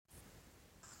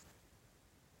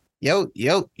Yo.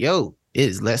 It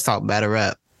is Let's Talk Battle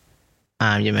Rap.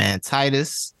 I'm your man,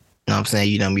 Titus. You know what I'm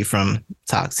saying? You know me from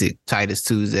Toxic Titus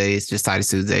Tuesdays, just Titus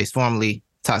Tuesdays, formerly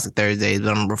Toxic Thursdays,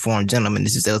 but I'm a reformed gentleman.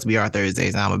 This is LTBR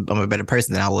Thursdays. I'm a better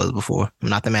person than I was before. I'm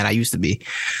not the man I used to be.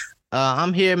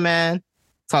 I'm here, man.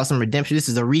 Talk some redemption. This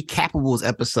is a RecAPPables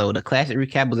episode, a classic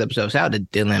RecAPPables episode. Shout out to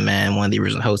Dylan, man, one of the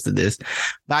original hosts of this.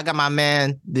 But I got my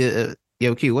man,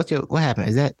 Yo, Q, what happened?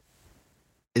 Is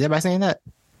everybody saying that?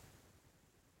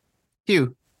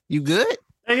 Q, you good?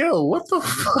 Hey, yo, what the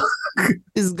fuck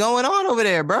is going on over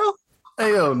there, bro?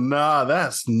 Hey, yo, nah,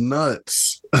 that's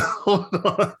nuts. Hold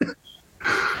on.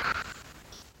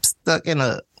 Stuck in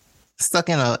a,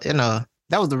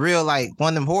 that was the real, like, one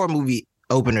of them horror movie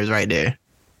openers right there.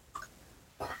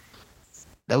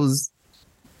 That was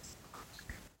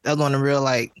one of the real,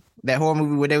 like, that horror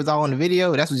movie where they was all on the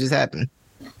video. That's what just happened.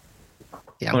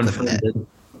 Yeah, I'm clipping that.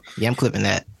 Yeah, I'm clipping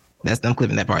that. I'm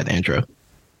clipping that part of the intro.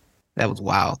 That was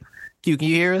wild. Q, can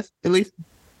you hear us at least?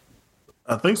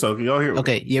 I think so. Can y'all hear me?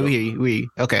 Okay, yeah, we hear you.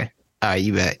 Okay. All right,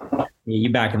 you back. Yeah, you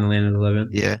back in the land of the living.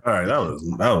 Yeah. All right, that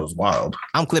was wild.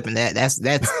 I'm clipping that. That's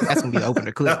gonna be the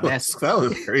opener clip. that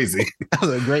was crazy. That was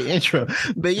a great intro.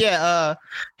 But yeah,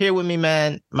 here with me,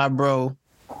 man, my bro,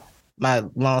 my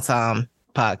longtime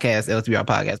podcast, LTBR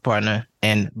podcast partner,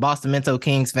 and Boston Mento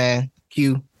Kings fan,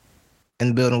 Q, in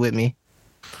the building with me.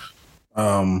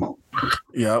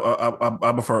 Yeah,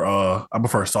 I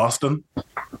prefer Sawston.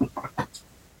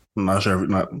 I'm not sure.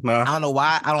 Nah. I don't know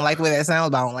why. I don't like the way that sounds,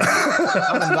 but I don't like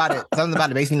it. Something about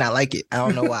it makes me not like it. I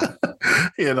don't know why.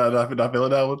 Yeah, not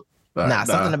feeling that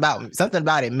one. Something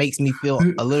about it makes me feel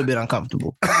a little bit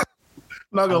uncomfortable.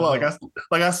 Not gonna lie,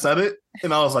 I said it,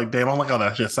 and I was like, "Damn, I don't like how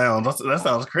that shit sounds. That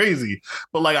sounds crazy."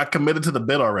 But like, I committed to the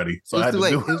bit already, so I had to do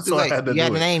it. So I had to do it. You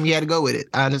had the name, you had to go with it.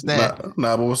 I understand.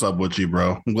 Nah, but what's up with you,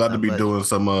 bro? I'm glad to be doing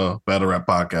some battle rap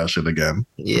podcast shit again.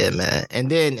 Yeah, man. And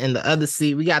then in the other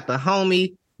seat, we got the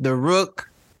homie, the Rook,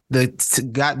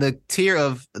 got the tier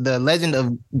of the legend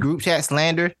of group chat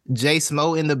slander, Jay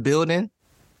Smo in the building.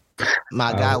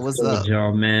 My God, what's up,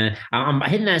 y'all, man? I'm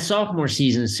hitting that sophomore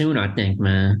season soon, I think,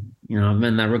 man. You know, I've been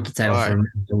in that rookie title for a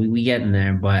minute, so we getting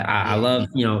there. But I love,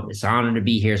 it's an honor to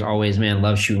be here as always, man.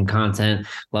 Love shooting content,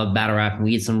 love battle rapping.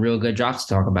 We get some real good drops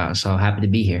to talk about, so happy to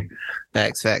be here.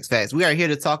 Facts. We are here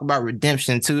to talk about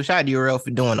Redemption 2. Shout out to URL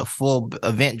for doing a full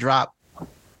event drop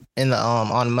in the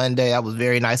on Monday. That was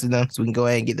very nice of them, so we can go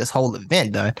ahead and get this whole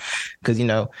event done. Because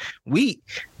we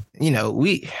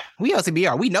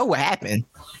LCBR, we know what happened.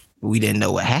 We didn't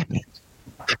know what happened.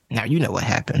 Now you know what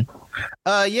happened.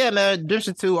 Yeah, man.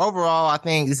 Redemption 2. Overall, I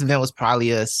think this event was probably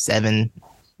a 7.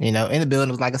 In the building,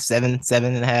 it was like a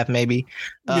 7.5, maybe.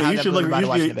 Yeah, you should remind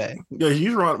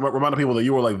the people that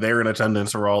you were like there in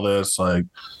attendance for all this, like,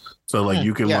 so like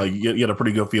you can like get a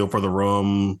pretty good feel for the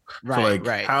room. Right. So,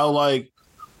 like, how like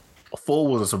full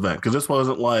was this event? Because this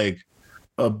wasn't like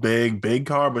a big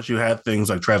card, but you had things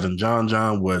like Trav and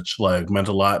John, which like meant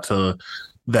a lot to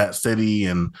that city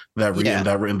and that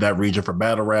region for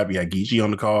battle rap. You had Geechee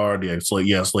on the card. You had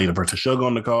Slater versus Sugar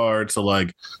on the card. So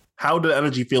like, how did the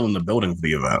energy feel in the building for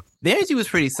the event? The energy was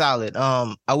pretty solid.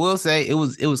 I will say it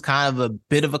was kind of a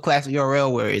bit of a classic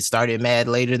URL where it started mad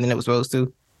later than it was supposed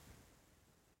to.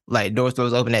 Like doors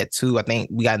was open at 2. I think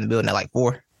we got in the building at like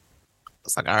 4.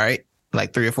 It's like, all right,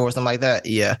 like 3 or 4, something like that.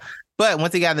 Yeah. But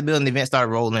once they got in the building, the event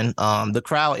started rolling. The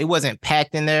crowd, it wasn't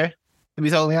packed in there, to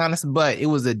be totally honest, but it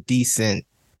was a decent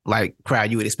like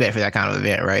crowd you would expect for that kind of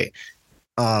event, right?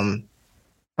 It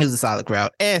was a solid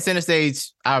crowd. And Center Stage,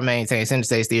 I maintain Center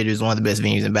Stage Theater is one of the best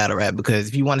venues in battle rap because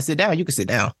if you want to sit down, you can sit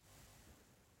down.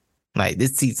 Like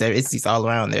it's seats all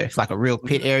around there. It's like a real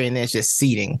pit area and then it's just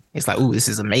seating. It's like, ooh, this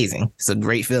is amazing. It's a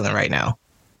great feeling right now.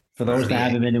 For those that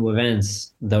haven't been to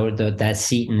events, though, that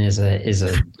seating is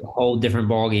a whole different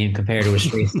ballgame compared to a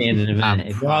straight standing event.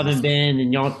 If y'all haven't been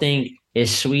and y'all think it's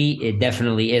sweet, it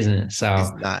definitely isn't. So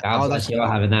I'll let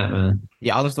y'all having that, man.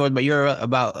 Yeah, all the stories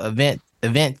about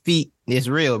event feet is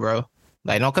real, bro.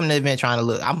 Like, don't come to the event trying to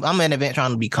look. I'm in an event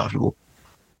trying to be comfortable.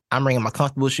 I'm bringing my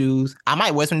comfortable shoes. I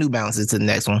might wear some New Balances to the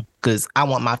next one because I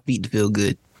want my feet to feel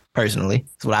good. Personally,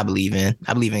 that's what I believe in.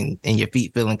 I believe in your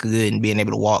feet feeling good and being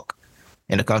able to walk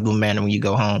in a comfortable manner when you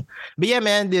go home. But yeah,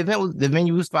 man, the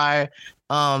venue was fire.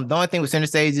 The only thing with Center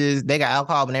Stage is they got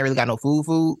alcohol, but they really got no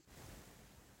food.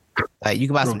 Like you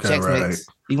can buy some Chex Mix.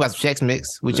 You can buy some Chex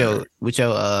Mix with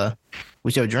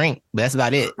your drink, but that's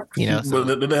about it. So.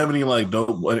 But did they have any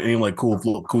like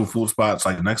cool food spots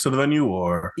like next to the venue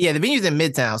or? Yeah, the venue's in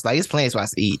Midtown, so like it's plenty of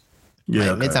spots to eat.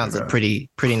 Yeah, like, Midtown's a pretty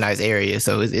nice area,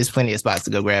 so it's plenty of spots to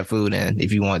go grab food. And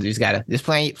if you want, you just gotta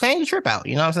plan your trip out.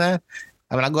 You know what I'm saying?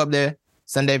 I mean, I go up there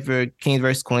Sunday for Kings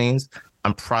versus Queens.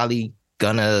 I'm probably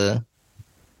gonna.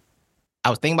 I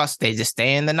was thinking about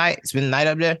staying the night, spend the night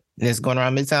up there, and just going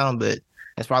around Midtown. But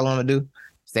that's probably what I'm gonna do.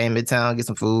 Stay in Midtown, get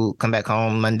some food, come back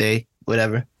home Monday,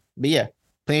 whatever. But yeah,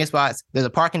 plenty of spots. There's a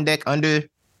parking deck under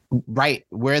right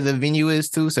where the venue is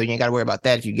too, so you ain't gotta worry about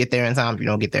that if you get there in time. If you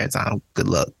don't get there in time, good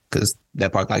luck, because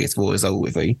that parking lot gets full. It's over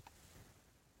with for you.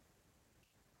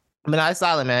 But no, it's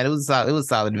solid, man. It was a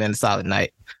solid event, a solid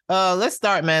night. Let's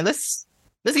start, man. Let's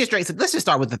get straight to. Let's just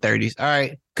start with the 30s, all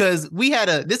right? Because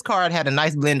this card had a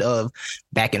nice blend of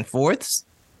back and forths,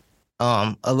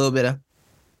 a little bit of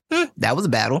that was a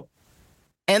battle,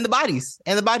 and the bodies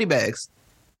and the body bags,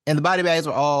 and the body bags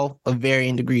were all of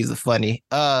varying degrees of funny.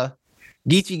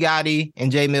 Geechee Gotti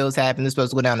and Jay Mills happened. This was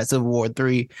supposed to go down at Civil War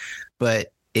 3,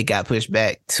 but it got pushed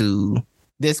back to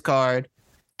this card,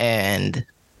 and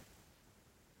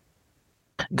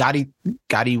Gotti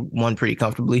won pretty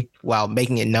comfortably while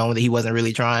making it known that he wasn't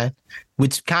really trying,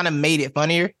 which kind of made it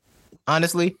funnier,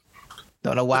 honestly.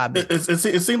 Don't know why.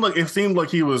 It seemed like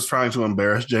he was trying to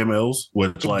embarrass Jay Mills,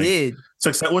 which he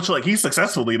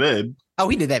successfully did. Oh,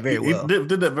 he did that very well. He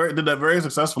did that very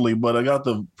successfully. But I got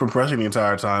the impression the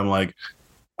entire time, like,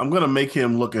 I'm gonna make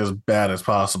him look as bad as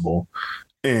possible,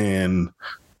 and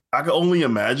I can only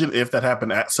imagine if that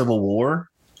happened at Civil War,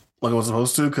 like it was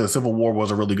supposed to, because Civil War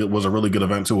was a really good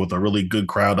event too, with a really good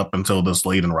crowd up until the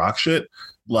Slade and Rock shit.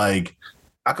 Like,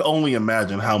 I could only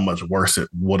imagine how much worse it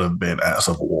would have been at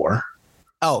Civil War.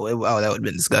 Oh, that would have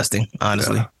been disgusting,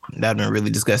 honestly. Yeah. That would have been really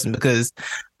disgusting, because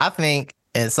I think,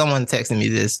 and someone texted me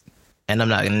this, and I'm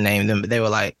not going to name them, but they were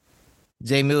like,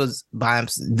 Jay Mills,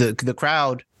 the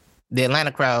crowd, the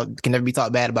Atlanta crowd can never be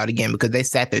talked bad about again, because they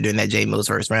sat there during that Jay Mills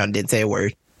first round, didn't say a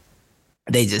word.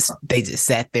 They just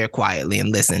sat there quietly and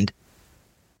listened.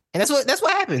 And that's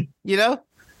what happened, you know?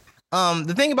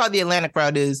 The thing about the Atlanta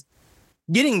crowd is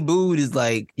getting booed is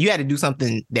like, you had to do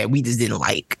something that we just didn't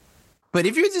like. But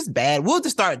if you're just bad, we'll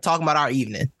just start talking about our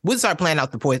evening. We'll start planning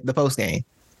out the post game.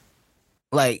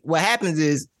 Like, what happens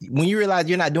is when you realize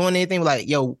you're not doing anything, like,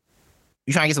 yo,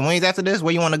 you trying to get some wings after this?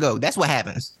 Where you want to go? That's what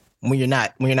happens when you're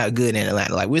not good in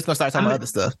Atlanta. Like, we're just gonna start talking about other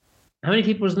stuff. How many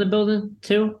people was in the building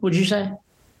too? Would you say?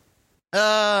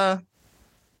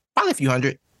 Probably a few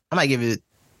hundred. I might give it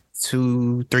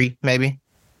 2, 3, maybe.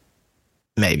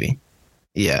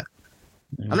 Yeah.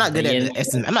 I'm not good at the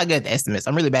estimates. I'm not good at the estimates.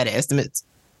 I'm really bad at estimates.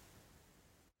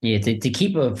 Yeah, to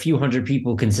keep a few hundred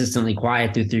people consistently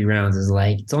quiet through 3 rounds is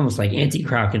like, it's almost like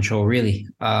anti-crowd control, really.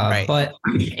 Right. But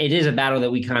it is a battle that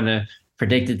we kind of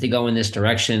predicted to go in this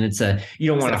direction.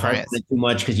 You don't want to harp it too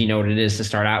much because you know what it is to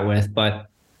start out with. But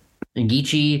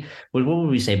Geechee, what would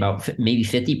we say, about maybe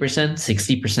 50%,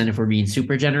 60% if we're being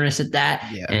super generous at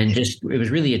that. Yeah. And just, it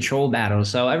was really a troll battle.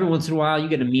 So every once in a while you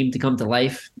get a meme to come to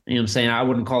life. You know what I'm saying? I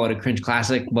wouldn't call it a cringe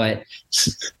classic, but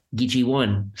Geechee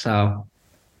won. So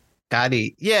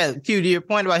Gotti. Yeah, Q, to your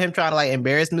point about him trying to like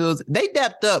embarrass Mills, they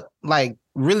dapped up like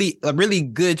a really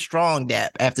good, strong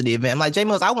dap after the event. I'm like, Jay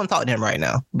Mills, I want to talk to him right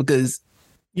now, because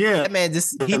that man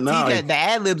just, he got the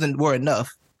ad libs were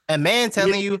enough. A man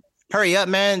telling you, hurry up,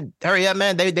 man,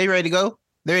 they ready to go.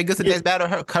 They're ready to go to this battle.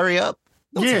 Hurry up.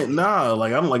 I'm not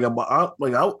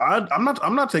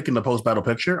taking the post battle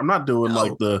picture. I'm not doing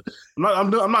I'm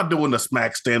not doing the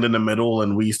smack stand in the middle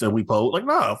and we pose. Like,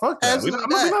 no, fuck that. We're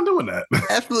not doing that.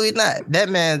 Absolutely not. That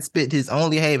man spit his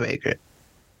only haymaker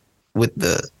with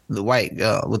the white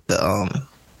with the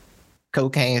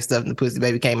cocaine stuff, and the pussy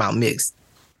baby came out mixed,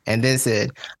 and then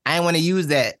said, I didn't want to use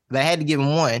that, but I had to give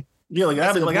him one. Yeah, like I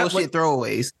had to, bullshit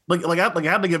throwaways. I had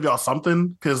to give y'all something,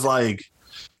 because I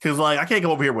can't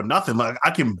come over here with nothing. Like,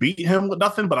 I can beat him with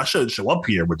nothing, but I shouldn't show up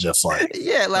here with just like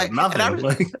nothing. I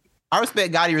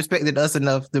respect Gotti respected us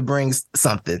enough to bring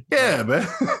something. Yeah, man.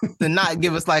 To not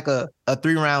give us like a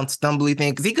 3-round stumbly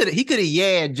thing, because he could have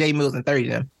yahed Jay Mills and 30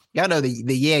 them. Y'all know the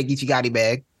Geechee Gotti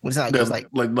bag. It's not just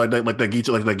like that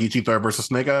Geechee third versus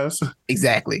Snake Eyes.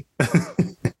 Exactly.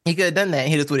 He could have done that and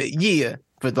hit us with it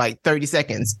for like 30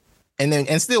 seconds.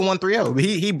 And still won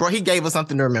 3-0. But he gave us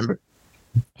something to remember.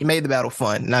 He made the battle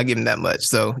fun, and I'll give him that much.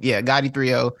 So yeah, Gotti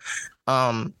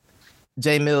 3-0.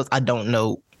 Jay Mills, I don't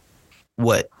know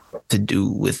what to do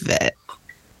with that.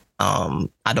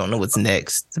 I don't know what's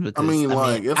next. Because,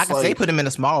 I can say put him in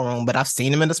a small room, but I've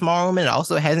seen him in a small room, and it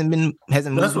also hasn't moved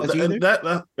much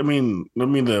either.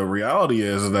 The reality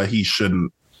is that he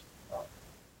shouldn't.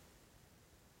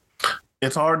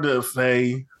 It's hard to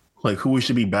say like who we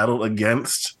should be battled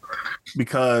against,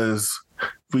 because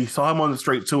we saw him on the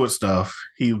Straight to It stuff.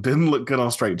 He didn't look good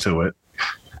on Straight to It.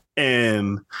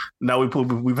 And now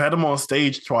we've had him on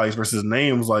stage twice versus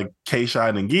names like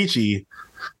K-Shine and Geechee.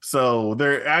 So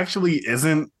there actually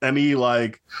isn't any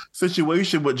like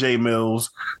situation with Jay Mills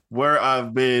where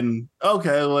I've been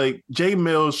okay, like Jay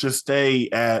Mills should stay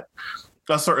at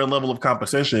a certain level of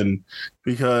competition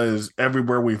because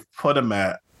everywhere we've put him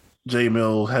at, Jay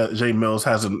Mills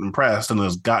hasn't impressed and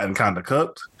has gotten kind of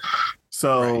cooked.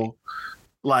 So,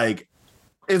 like,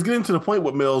 it's getting to the point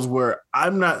with Mills where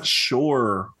I'm not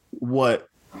sure what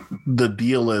the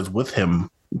deal is with him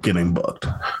getting booked.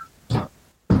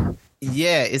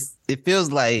 Yeah, it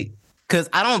feels like, because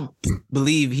I don't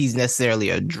believe he's necessarily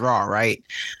a draw, right?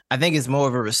 I think it's more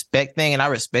of a respect thing, and I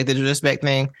respected the respect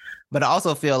thing, but I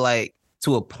also feel like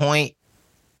to a point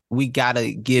we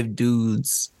gotta give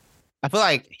dudes. I feel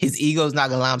like his ego's not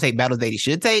gonna allow him to take battles that he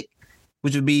should take,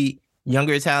 which would be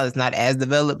younger talent that's not as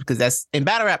developed, because that's in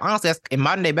battle rap. Honestly, that's in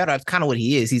modern day battle rap, kind of what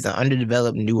he is. He's an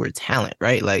underdeveloped, newer talent,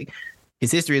 right? Like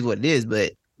his history is what it is,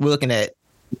 but we're looking at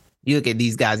you look at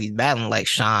these guys he's battling like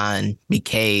Sean,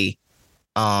 BK,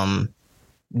 Geechee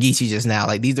just now.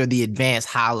 Like these are the advanced,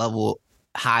 high level,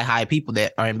 high people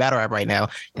that are in battle rap right now.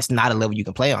 It's not a level you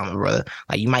can play on, brother.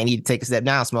 Like you might need to take a step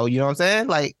down, Smo. You know what I'm saying?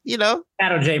 Like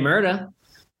Battle J Murda.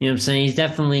 You know what I'm saying? He's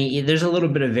definitely, there's a little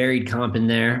bit of varied comp in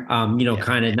there.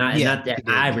 Kind of not that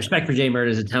I have respect for Jay Murda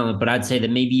as a talent, but I'd say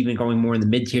that maybe even going more in the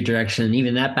mid-tier direction,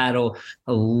 even that battle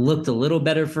looked a little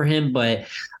better for him, but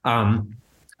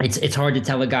it's hard to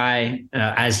tell a guy,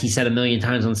 as he said a million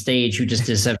times on stage, who just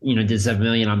did 7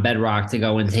 million on Bedrock to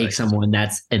go and take someone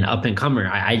that's an up and comer.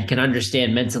 I can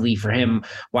understand mentally for him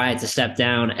why it's a step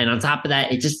down. And on top of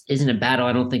that, it just isn't a battle.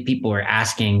 I don't think people are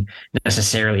asking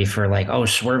necessarily for like, oh,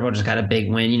 Swervo just got a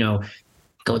big win,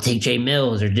 go take Jay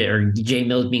Mills or Jay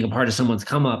Mills being a part of someone's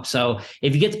come up. So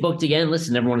if he gets booked again,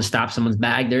 listen, never want to stop someone's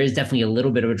bag. There is definitely a little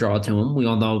bit of a draw to him. We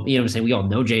all know, you know what I'm saying? We all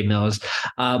know Jay Mills.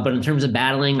 But in terms of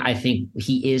battling, I think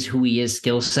he is who he is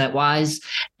skill set wise.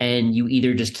 And you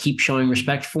either just keep showing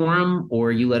respect for him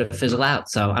or you let it fizzle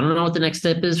out. So I don't know what the next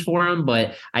step is for him,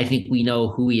 but I think we know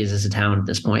who he is as a talent at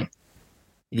this point.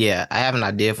 Yeah, I have an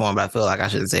idea for him, but I feel like I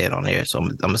shouldn't say it on here. So I'm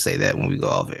going to say that when we go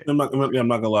off here. I'm not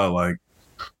gonna lie, like,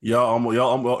 y'all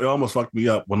almost fucked me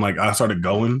up when like I started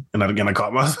going and then again I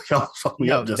caught myself. Y'all fucked me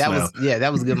up just that now.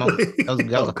 That was a good moment.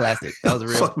 That was a classic. That was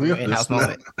a real in-house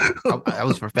moment. I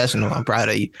was professional. I'm proud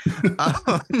of you.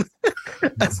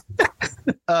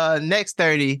 Next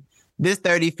 30. This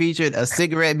 30 featured a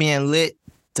cigarette being lit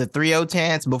to 3-0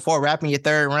 chance before rapping your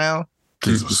third round.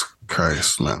 Jesus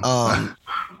Christ, man.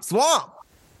 Swamp,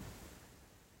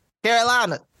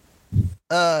 Carolina.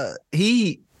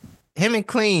 Him and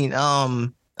Clean,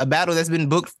 a battle that's been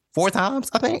booked 4 times,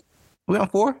 I think. We on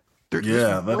 4? 3,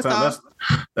 yeah,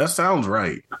 that sounds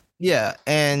right. Yeah,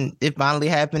 and it finally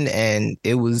happened, and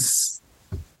it was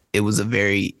a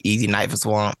very easy night for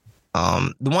Swamp.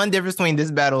 The one difference between this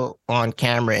battle on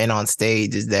camera and on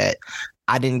stage is that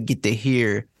I didn't get to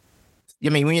hear. I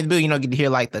mean, when you're in the building, you don't get to hear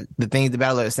like the things the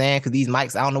battler is saying because these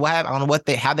mics, I don't know what happened. I don't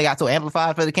know how they got so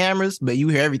amplified for the cameras, but you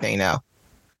hear everything now.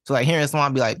 So like hearing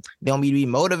someone be like, they don't need to be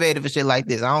motivated for shit like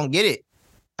this. I don't get it.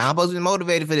 I'm supposed to be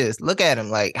motivated for this. Look at him.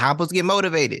 Like, how I'm supposed to get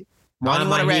motivated? Why do you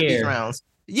want to rap these rounds?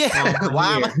 Yeah.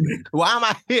 Why am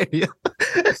I here?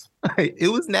 Like, it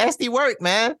was nasty work,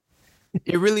 man.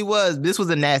 It really was. This was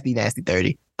a nasty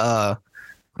 30.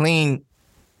 Clean.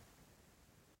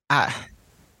 I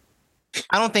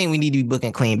don't think we need to be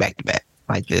booking Clean back to back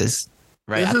like this.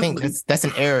 Right. I think that's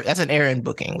an error. That's an error in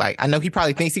booking. Like, I know he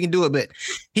probably thinks he can do it, but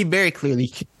he very clearly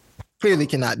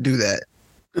cannot do that.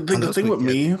 The thing with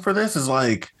me for this is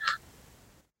like,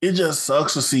 it just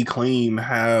sucks to see Clean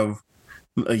have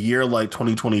a year like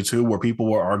 2022 where people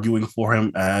were arguing for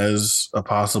him as a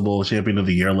possible champion of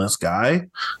the year list guy,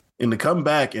 and to come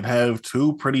back and have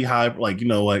 2 pretty high, like,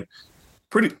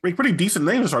 pretty decent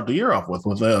names to start the year off with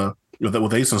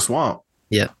Ace and Swamp.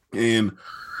 Yeah. And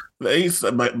the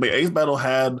Ace battle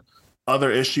had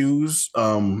other issues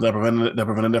that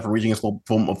prevented it from reaching its full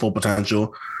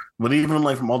potential. But even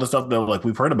like from all the stuff that like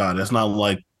we've heard about, it's not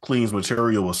like Clean's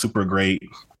material was super great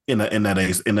in that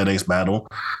Ace battle.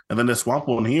 And then the Swamp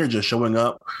one here just showing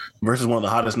up versus one of the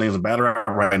hottest names in battle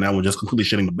right now and just completely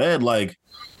shitting the bed. Like,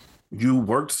 you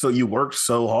worked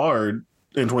so hard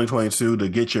in 2022 to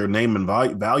get your name and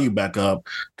value back up,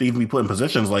 to even be put in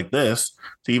positions like this,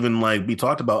 to even like be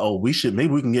talked about. Oh, maybe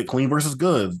we can get Clean versus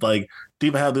Goods. Like, to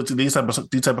even have these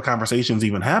type of conversations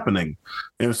even happening.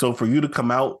 And so for you to come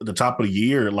out at the top of the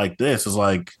year like this is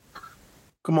like,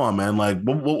 come on, man. Like,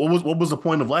 what was the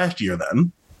point of last year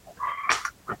then?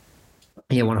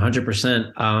 Yeah,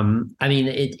 100%. I mean,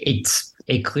 it's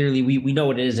it clearly, we know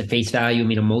what it is at face value. I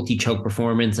mean, a multi-choke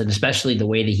performance, and especially the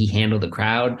way that he handled the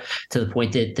crowd to the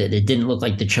point that it didn't look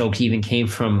like the chokes even came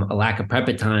from a lack of prep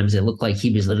at times. It looked like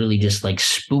he was literally just like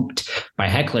spooked by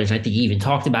hecklers. And I think he even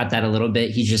talked about that a little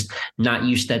bit. He's just not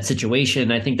used to that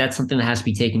situation. I think that's something that has to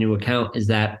be taken into account, is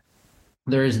that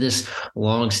there is this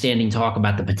long-standing talk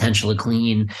about the potential of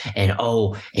Clean, and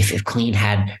if Clean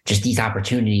had just these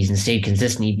opportunities and stayed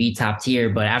consistent, he'd be top tier.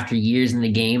 But after years in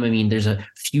the game, I mean, there's a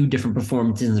few different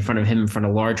performances in front of him, in front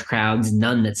of large crowds,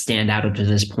 none that stand out up to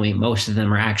this point. Most of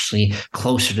them are actually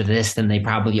closer to this than they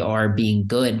probably are being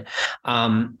good.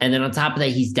 And then on top of that,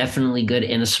 he's definitely good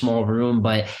in a small room,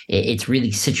 but it's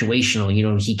really situational. You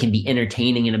know, he can be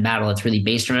entertaining in a battle that's really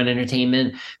based around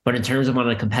entertainment. But in terms of on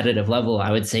a competitive level,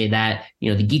 I would say that, you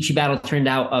know, the Geechee battle turned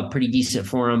out pretty decent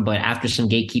for him, but after some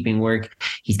gatekeeping work,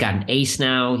 he's got an ace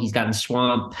now. He's gotten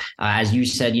Swamp. As you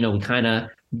said, you know, we kind of,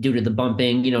 due to the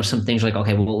bumping, you know, some things like,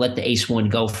 okay, well, we'll let the ace one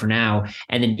go for now.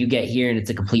 And then you get here and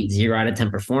it's a complete 0 out of 10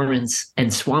 performance.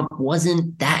 And Swamp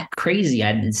wasn't that crazy.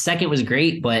 His second was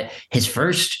great, but his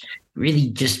first really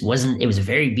just wasn't. It was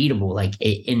very beatable. Like,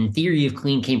 in theory, if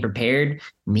Clean came prepared,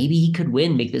 maybe he could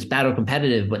win, make this battle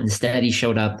competitive, but instead he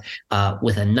showed up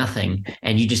with a nothing,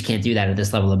 and you just can't do that at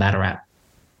this level of battle rap.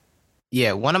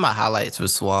 Yeah, one of my highlights for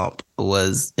Swamp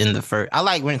was in the first. I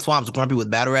like when Swamp's grumpy with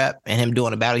battle rap and him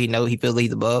doing a battle he feels like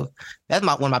he's above. That's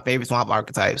one of my favorite Swamp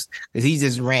archetypes, because he's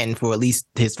just ranting for at least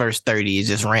his first 30. Is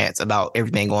just rants about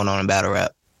everything going on in battle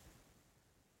rap.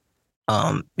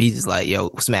 He's just like,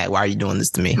 yo, Smack, why are you doing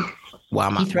this to me? Why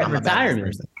am I? He threatened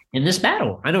retirement in this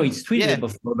battle. I know he's tweeted it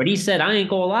before, but he said, I ain't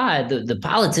gonna lie, the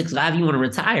politics of how you want to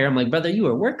retire. I'm like, brother, you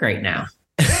at work right now.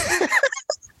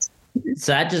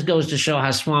 So that just goes to show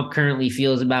how Swamp currently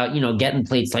feels about, you know, getting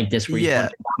plates like this where he's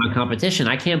on competition.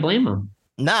 I can't blame him.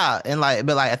 Nah,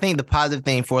 but I think the positive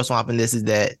thing for Swamp in this is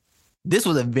that this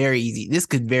could very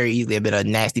easily have been a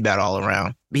nasty battle all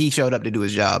around. But he showed up to do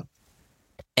his job.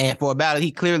 And for a battle,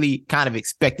 he clearly kind of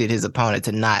expected his opponent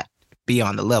to not be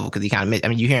on the level, because he kind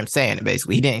of, you hear him saying it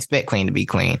basically. He didn't expect Clean to be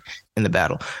clean in the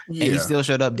battle. Yeah. And he still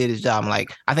showed up, did his job. I'm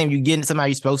like, I think if you're getting somebody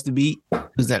you're supposed to beat,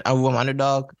 who's an overwhelming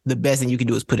underdog, the best thing you can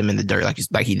do is put him in the dirt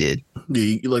like he did.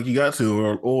 Yeah, you got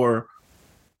to, or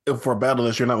if for a battle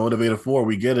that you're not motivated for,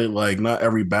 we get it. Like, not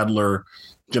every battler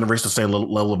generates the same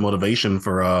level of motivation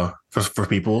for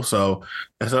people. So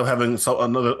instead of having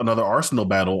another Arsenal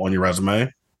battle on your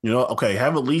resume, you know, okay,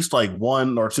 have at least like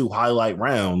 1 or 2 highlight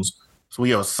rounds, so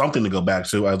we have something to go back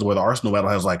to, as where the Arsenal battle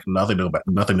has like nothing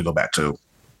to go back to.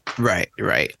 Right.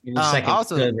 In the second,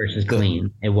 also good versus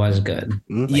Clean, it was good.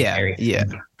 Like, yeah,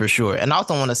 for sure. And I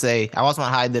also want to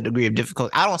hide the degree of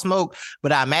difficulty. I don't smoke,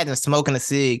 but I imagine smoking a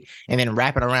cig and then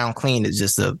wrapping around Clean is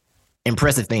just a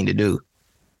impressive thing to do.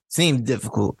 Seems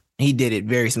difficult. He did it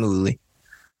very smoothly.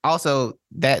 Also,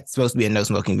 that's supposed to be a no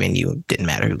smoking venue. It didn't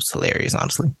matter. It was hilarious,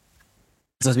 honestly.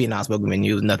 It's supposed to be a non-smoking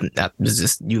venue. Nothing. It was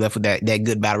just, you left with that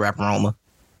good battle rap aroma.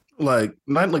 Like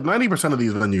 90% of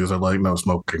these venues are like no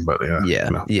smoking, but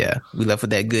yeah. We left with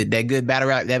that good battle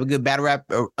rap. That good battle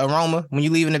rap aroma when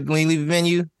you leave a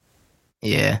venue.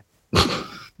 Yeah,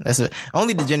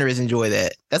 only degenerates enjoy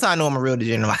that. That's how I know I'm a real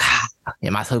degenerate.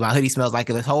 I'm like, my hoodie smells like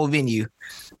this whole venue.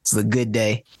 It's a good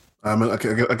day. I mean, I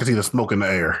can see the smoke in the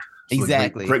air. It's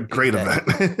exactly. Great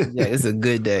exactly. event. Yeah, it's a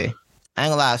good day. I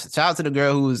ain't gonna lie. Shout out to the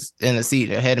girl who was in the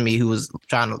seat ahead of me, who was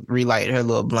trying to relight her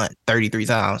little blunt 33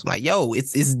 times. I'm like, yo,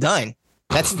 it's done.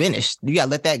 That's finished. You gotta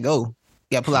let that go.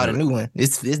 You gotta pull out a new one.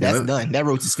 That's done. That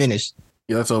roach is finished.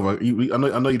 Yeah, that's over. I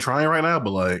know you're trying right now,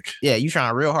 but like, yeah, you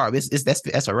trying real hard.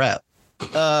 That's a wrap.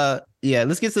 Yeah,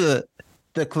 let's get to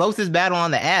the closest battle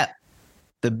on the app.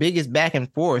 The biggest back and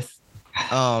forth.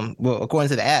 Well, according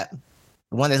to the app,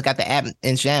 the one that's got the app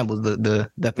in shambles.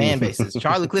 The fan bases.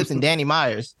 Charlie Clips and Danny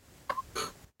Myers.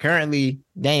 Currently,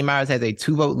 Danny Myers has a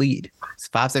 2-vote lead. It's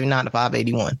 579 to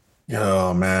 581.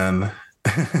 Oh man.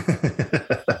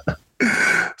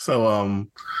 So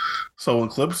when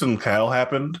Clips and Cal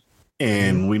happened,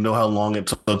 and we know how long it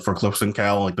took for Clips and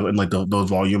Cal,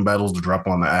 those volume battles to drop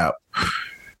on the app.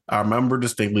 I remember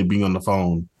distinctly being on the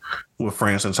phone with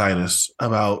France and Titus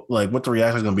about like what the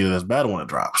reaction is going to be to this battle when it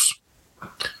drops,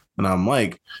 and I'm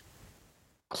like,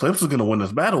 Clips is going to win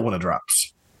this battle when it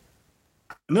drops.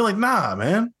 And they're like, nah,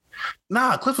 man.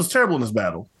 Nah, Clips was terrible in this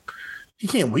battle. He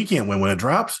can't win when it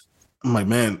drops. I'm like,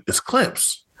 man, it's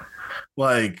Clips.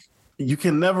 Like, you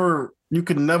can never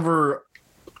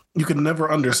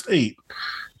understate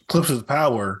Clips'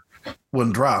 power when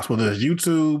it drops, whether it's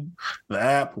YouTube, the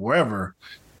app, wherever.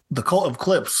 The cult of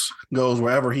Clips goes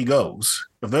wherever he goes.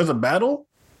 If there's a battle,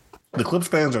 the Clips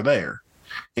fans are there,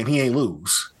 and he ain't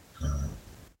lose.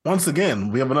 Once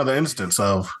again, we have another instance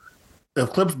of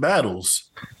if Clips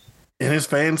battles and his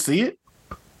fans see it,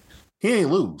 he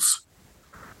ain't lose.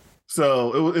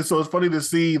 So it's funny to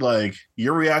see like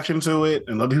your reaction to it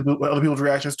and other people's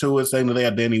reactions to it, saying that they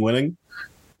had Danny winning.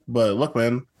 But look,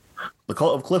 man, the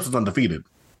cult of Clips is undefeated.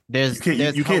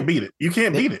 You can't beat it. You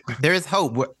can't beat it. There is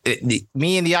hope.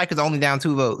 Me and the Ikers are only down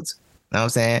 2 votes. You know what I'm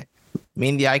saying? Me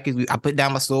and the Ikers, I put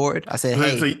down my sword. I said,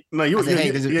 hey,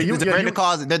 there's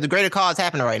a greater cause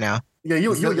happening right now. Yeah,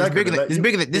 it's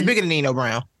bigger than Nino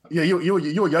Brown. Yeah, you a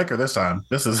Yiker this time.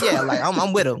 This is like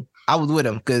I'm with him. I was with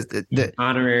him because the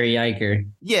honorary Yiker.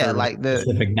 Yeah, like the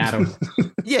specific battle.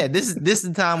 Yeah, this is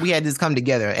the time we had this come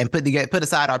together and put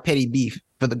aside our petty beef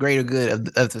for the greater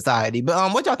good of society.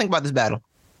 But what y'all think about this battle?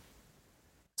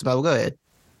 So go ahead.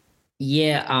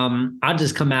 Yeah, I'll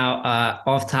just come out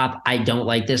off top. I don't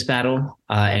like this battle,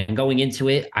 and going into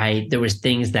it, there was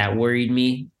things that worried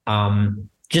me.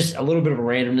 Just a little bit of a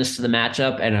randomness to the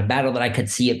matchup, and a battle that I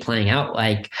could see it playing out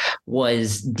like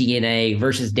was DNA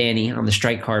versus Danny on the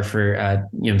strike card for, you know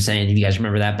what I'm saying, if you guys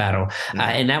remember that battle.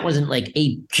 And that wasn't like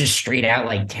a just straight out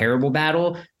like terrible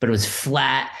battle, but it was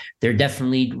flat. They're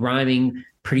definitely rhyming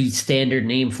pretty standard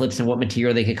name flips and what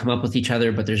material they could come up with each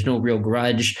other, but there's no real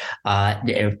grudge.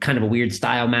 Kind of a weird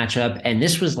style matchup. And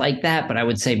this was like that, but I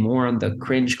would say more on the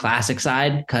cringe classic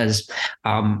side because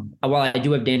while I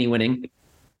do have Danny winning,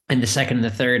 and the second and the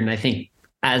third, and I think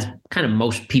as kind of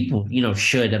most people,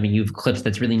 should. I mean, you have Clips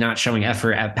that's really not showing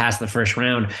effort past the first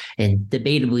round, and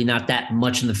debatably not that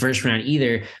much in the first round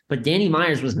either. But Danny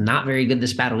Myers was not very good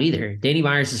this battle either. Danny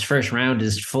Myers' first round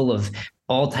is full of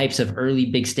all types of early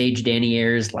big stage Danny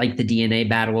airs, like the DNA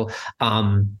battle.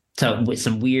 So with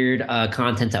some weird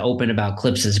content to open about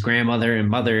Clips' grandmother and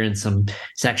mother and some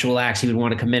sexual acts he would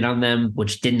want to commit on them,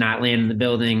 which did not land in the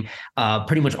building.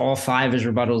 Pretty much all 5 of his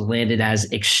rebuttals landed as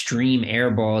extreme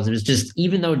air balls. It was just,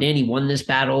 even though Danny won this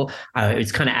battle,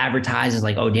 it's kind of advertised as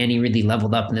like, oh, Danny really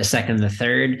leveled up in the second and the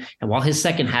third. And while his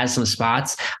second has some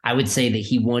spots, I would say that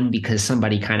he won because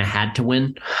somebody kind of had to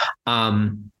win.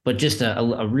 But just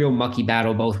a real mucky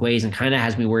battle both ways, and kind of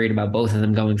has me worried about both of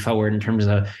them going forward in terms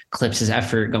of Clips'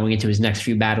 effort going into his next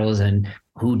few battles and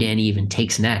who Danny even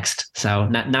takes next. So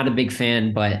not a big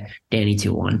fan, but Danny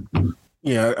 2-1.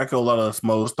 Yeah, I echo a lot of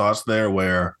Smo's thoughts there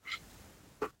where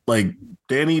like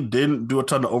Danny didn't do a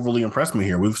ton to overly impress me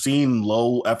here. We've seen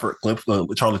low effort Clips,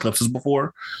 Charlie Clipses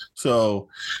before. So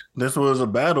this was a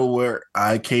battle where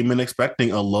I came in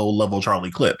expecting a low level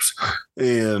Charlie Clips.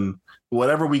 And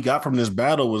whatever we got from this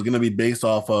battle was going to be based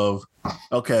off of,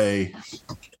 okay,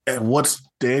 what's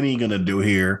Danny going to do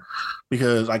here?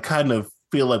 Because I kind of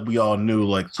feel like we all knew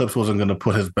like Clips wasn't going to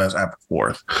put his best effort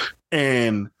forth.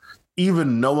 And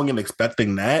even knowing and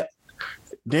expecting that,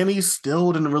 Danny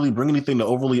still didn't really bring anything to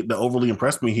overly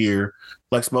impress me here.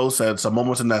 Like Smo said, some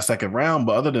moments in that second round,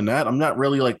 but other than that, I'm not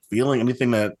really like feeling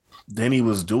anything that Danny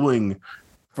was doing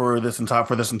for this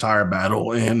entire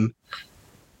battle. And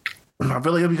I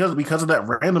feel like because of that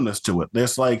randomness to it,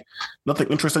 there's like nothing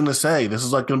interesting to say. This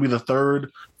is like going to be the third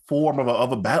form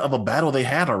of a battle they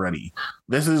had already.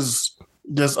 This is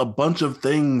just a bunch of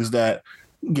things that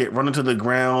get run into the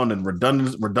ground and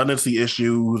redundancy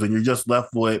issues, and you're just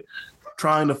left with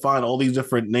trying to find all these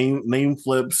different name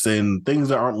flips and things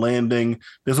that aren't landing.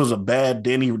 This was a bad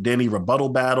Danny rebuttal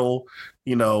battle.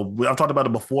 I've talked about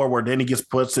it before, where Danny gets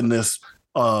put in this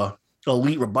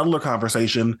elite rebuttaler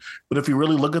conversation, but if you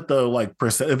really look at the like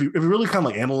percent, if you really kind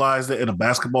of like analyze it in a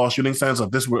basketball shooting sense,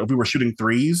 if we were shooting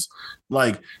threes,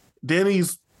 like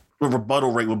Danny's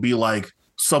rebuttal rate would be like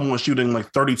someone shooting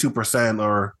like 32%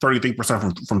 or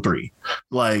 33% from three.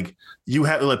 Like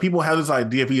people have this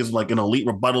idea if he is like an elite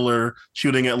rebuttaler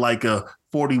shooting at like a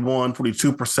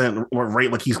 42%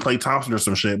 rate, like he's Klay Thompson or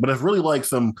some shit. But it's really like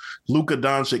some Luka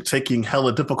Doncic taking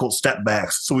hella difficult step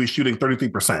backs, so he's shooting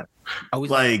 33%.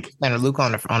 Like Luka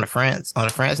on the France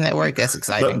network. That's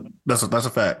exciting. That's a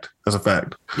fact. That's a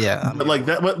fact. Yeah, but like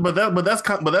that. But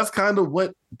that's kind of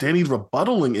what Danny's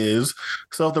rebuttaling is.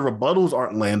 So if the rebuttals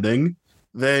aren't landing,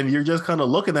 then you're just kind of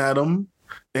looking at him,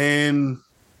 and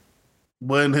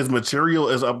when his material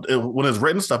is up, when his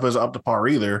written stuff is up to par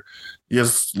either, you're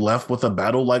just left with a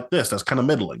battle like this that's kind of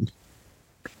middling.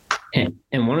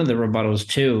 And one of the rebuttals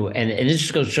too, and it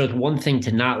just goes to show one thing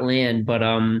to not land, but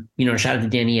shout out to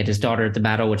Danny and his daughter at the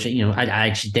battle, which I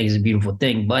actually think is a beautiful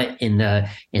thing. But in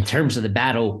terms of the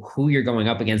battle, who you're going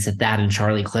up against at that and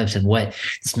Charlie Clips, and what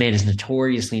this man is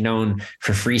notoriously known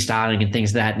for freestyling and things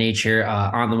of that nature,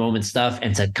 on the moment stuff,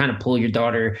 and to kind of pull your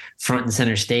daughter front and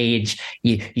center stage,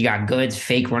 you got Goods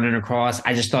fake running across.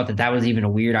 I just thought that was even a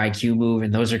weird IQ move,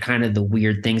 and those are kind of the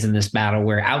weird things in this battle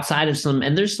where outside of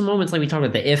there's some moments like we talked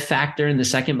about the if factor factor in the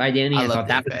second by Danny. I thought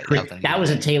that was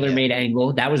a tailor-made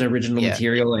angle. That was original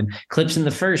material. And clips in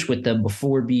the first with the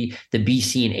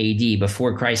BC and AD,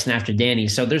 before Christ and after Danny.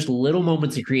 So there's little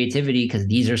moments of creativity because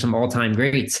these are some all-time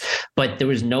greats, but there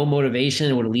was no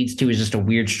motivation. What it leads to is just a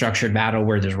weird structured battle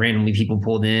where there's randomly people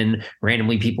pulled in,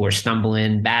 randomly people are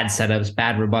stumbling, bad setups,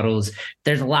 bad rebuttals.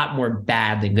 There's a lot more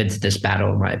bad than good to this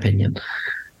battle, in my opinion.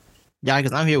 Yeah,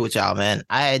 because I'm here with y'all, man.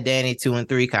 I had Danny 2 and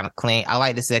 3 kind of clean. I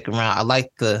like the second round. I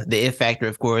like the if factor,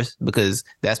 of course, because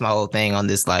that's my whole thing on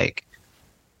this like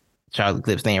Charlie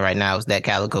Clips thing right now is that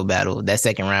Calico battle. That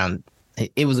second round,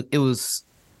 it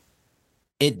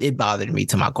bothered me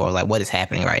to my core. Like, what is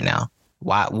happening right now?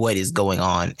 What is going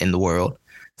on in the world?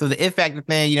 So the if factor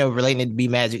thing, relating to B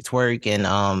Magic, Twerk, and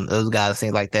those guys,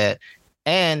 things like that.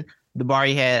 And the bar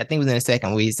he had, I think it was in the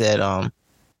second where he said,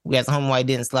 we got some homeboy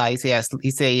didn't slide. He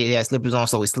said he had slippers on,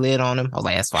 so he slid on him. I was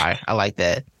like, that's fire. I like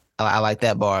that. I like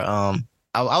that bar.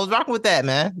 I was rocking with that,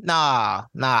 man. Nah,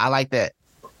 I like that.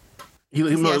 He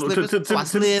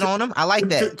slid on him. I like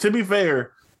that. To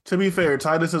be fair,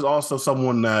 Titus is also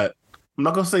someone that I'm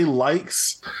not gonna say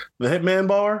likes the Hitman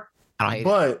bar,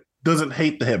 but doesn't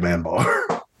hate the Hitman bar.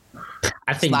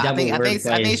 I think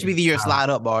it should be the year of slide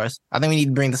up bars. I think we need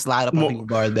to bring the slide up on people's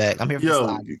bars back. I'm here for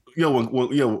slide.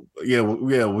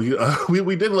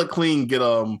 We did let Clean get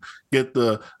I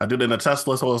did in a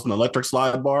Tesla, so it's an electric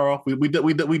slide bar off. We did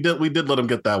let him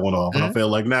get that one off, and I feel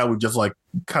like now we've just like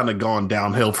kind of gone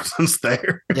downhill since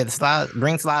there. Yeah,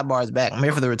 bring slide bars back. I'm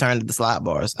here for the return to the slide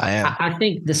bars. I am. I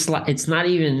think the slide. It's not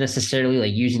even necessarily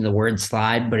like using the word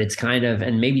slide, but it's kind of,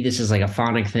 and maybe this is like a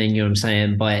phonic thing, you know what I'm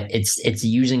saying? But it's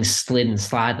using slid and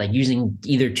slide, like using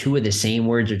either two of the same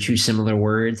words or two similar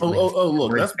words.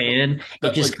 Look, that's fan.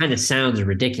 It just kind of sounds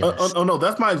ridiculous. No,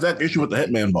 that's my exact issue with the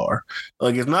Hitman bar.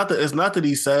 Like, it's not that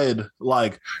he said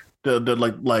like it's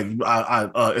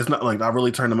not like I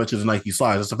really turned them into the Nike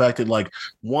slides. It's the fact that like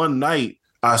one night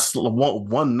I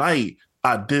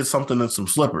did something in some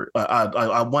slippers.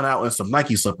 I went out in some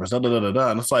Nike slippers. And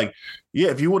it's like, yeah,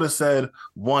 if you would have said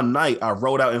one night I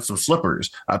rode out in some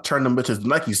slippers, I turned them bitches to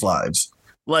Nike slides.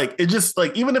 Like, it just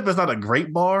like, even if it's not a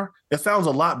great bar, it sounds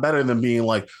a lot better than being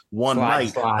like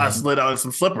slide. I slid out in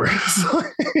some slippers.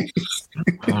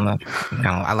 I don't know.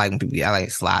 I like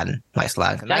sliding.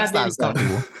 Shout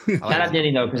out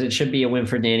Danny though, because it should be a win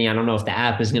for Danny. I don't know if the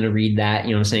app is going to read that.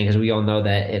 You know what I'm saying? Because we all know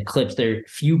that it clips. There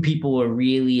few people are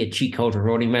really a cheat code for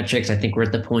voting metrics. I think we're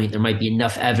at the point there might be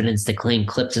enough evidence to claim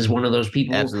Clips is one of those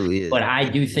people. Absolutely is. But I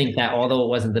do think that although it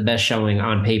wasn't the best showing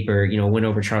on paper, win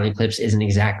over Charlie Clips isn't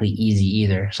exactly easy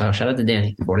either. So shout out to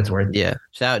Danny for what it's worth. Yeah,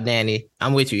 shout out Danny.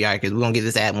 I'm with you, y'all, because we're gonna get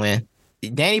this app win.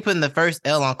 Danny putting the first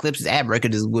L on Clips' app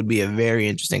record would be a very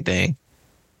interesting thing,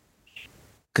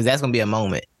 because that's gonna be a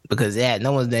moment, because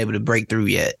no one's been able to break through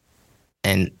yet,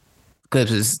 and Clips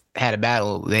has had a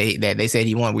battle they said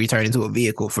he won. We turned into a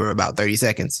vehicle for about 30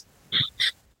 seconds,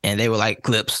 and they were like,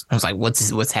 Clips. I was like,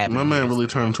 what's happening? My man really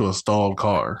turned into a stalled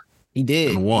car. He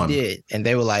did. He did, and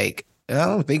they were like,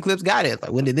 oh, Big Clips got it.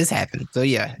 Like, when did this happen? So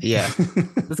yeah.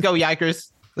 Let's go,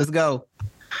 Yikers. Let's go.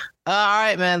 All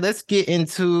right, man. Let's get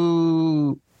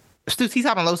into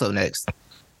T-Top and Loso next.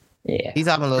 Yeah.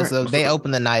 T-Top and Loso. They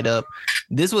opened the night up.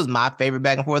 This was my favorite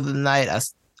back and forth of the night.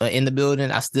 In the building,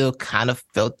 I still kind of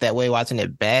felt that way watching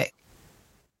it back.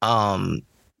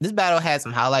 This battle had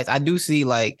some highlights. I do see,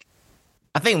 like,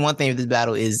 I think one thing with this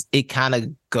battle is it kind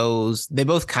of goes. They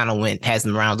both kind of had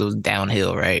some rounds that was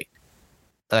downhill, right?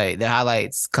 Like, the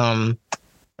highlights come.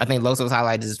 I think Loso's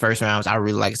highlight is his first round. I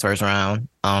really like his first round.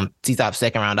 T-Top's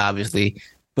second round, obviously.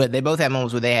 But they both had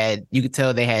moments where you could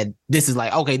tell this is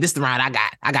like, okay, this is the round I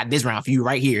got. I got this round for you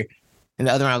right here. And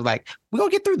the other round was like, we're going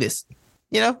to get through this.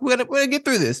 We're gonna get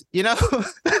through this,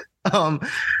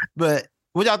 But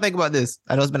what y'all think about this?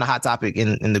 I know it's been a hot topic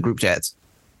in the group chats.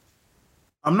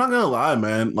 I'm not going to lie,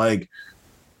 man. Like,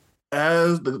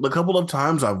 as the couple of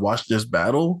times I've watched this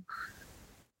battle,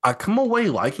 I come away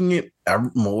liking it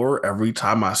more every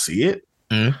time I see it.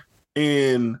 Mm.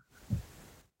 And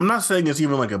I'm not saying it's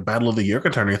even like a battle of the year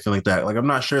contender or anything like that. Like, I'm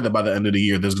not sure that by the end of the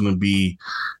year there's going to be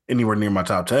anywhere near my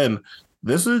top 10.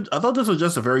 I thought this was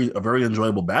just a very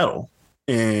enjoyable battle.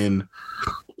 And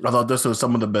I thought this was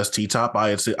some of the best T-Top I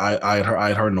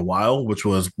had heard in a while, which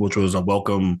was a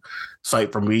welcome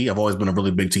sight for me. I've always been a really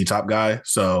big T-Top guy.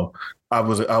 So I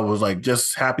was like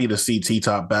just happy to see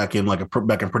T-Top back in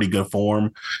pretty good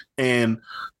form, and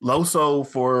Loso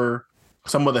for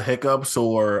some of the hiccups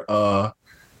or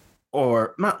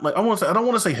not, like I don't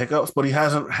want to say hiccups, but he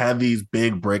hasn't had these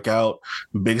big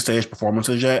stage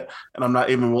performances yet, and I'm not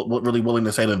even really willing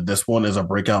to say that this one is a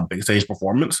breakout big stage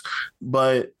performance,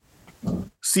 but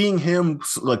seeing him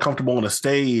like comfortable on the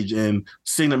stage and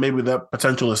seeing that maybe that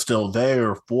potential is still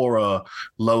there for a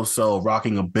Loso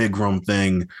rocking a big room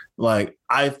thing. Like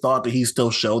I thought that he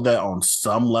still showed that on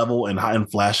some level and high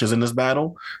flashes in this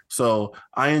battle. So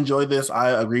I enjoyed this. I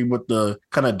agree with the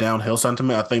kind of downhill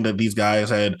sentiment. I think that these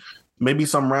guys had maybe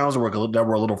some rounds that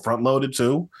were a little front loaded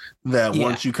too. That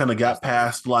once you kind of got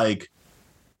past like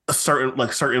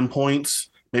certain points,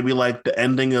 maybe like the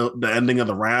ending of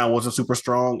the round wasn't super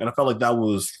strong, and I felt like that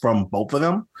was from both of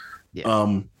them.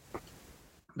 Yeah.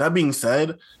 That being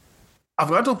said, I've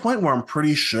got to a point where I'm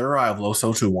pretty sure I have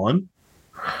Loso 2-1.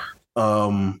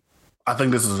 I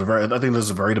think this is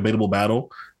a very debatable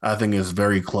battle. I think it's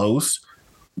very close.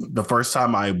 The first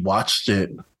time I watched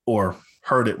it, or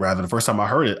heard it rather, the first time I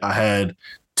heard it, I had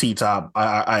T-Top.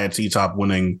 I had T-Top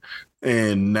winning,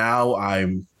 and now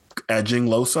I'm edging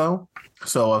Loso.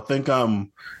 So I think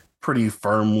I'm pretty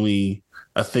firmly,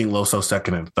 I think Loso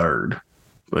second and third.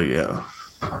 But yeah.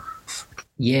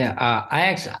 Yeah, I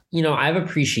actually, I have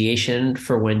appreciation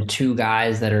for when two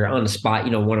guys that are on the spot,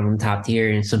 one of them top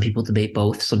tier, and some people debate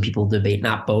both, some people debate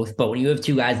not both. But when you have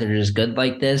two guys that are just good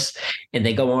like this, and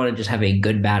they go on and just have a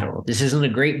good battle, this isn't a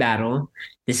great battle.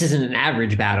 This isn't an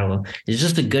average battle. It's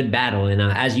just a good battle. And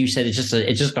as you said, it's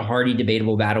just a hardy,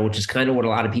 debatable battle, which is kind of what a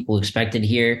lot of people expected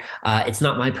here. It's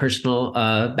not my personal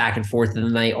back and forth of the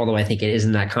night, although I think it is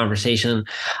in that conversation.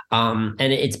 And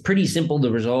it's pretty simple,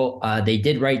 the result. They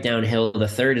did right downhill. The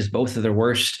third is both of their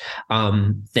worst.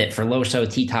 That for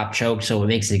Loso, T-Top choked, so it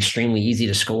makes it extremely easy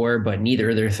to score, but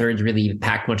neither of their thirds really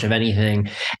packed much of anything.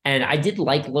 And I did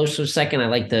like Loso's second. I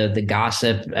like the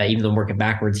gossip, even though I'm working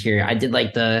backwards here. I did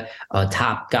like the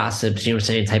top gossips, you know what I'm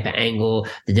saying, type of angle,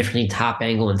 the difference between top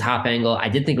angle and top angle. I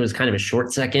did think it was kind of a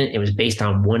short second. It was based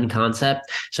on one concept.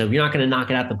 So if you're not going to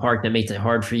knock it out the park, that makes it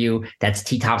hard for you. That's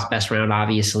T-Top's best round,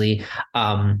 obviously.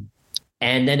 And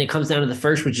then it comes down to the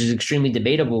first, which is extremely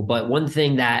debatable. But one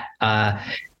thing that and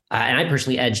I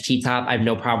personally edge T-Top. I have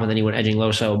no problem with anyone edging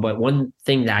Loso. But one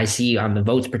thing that I see on the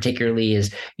votes particularly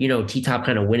is, T-Top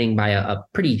kind of winning by a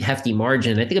pretty hefty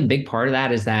margin. I think a big part of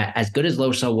that is that as good as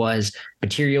Loso was,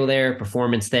 material there,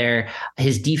 performance there,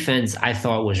 his defense I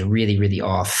thought was really, really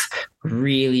off.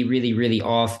 Really, really, really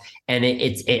off. And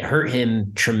it hurt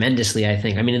him tremendously, I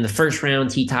think. I mean, in the first round,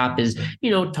 T-Top is,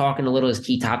 talking a little as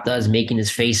T-Top does, making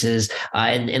his faces.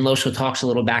 And Loso talks a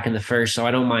little back in the first, so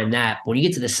I don't mind that. But when you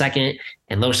get to the second,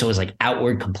 and Loso is like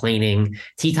outward complaining,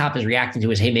 T-Top is reacting to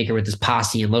his haymaker with his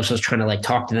posse, and Loso's trying to like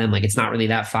talk to them like it's not really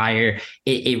that fire.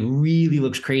 It really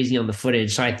looks crazy on the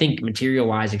footage. So I think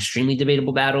material-wise, extremely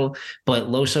debatable battle. But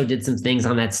Loso did some things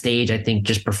on that stage, I think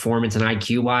just performance and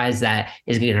IQ-wise, that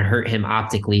is going to hurt him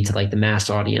optically to like the mass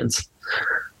audience.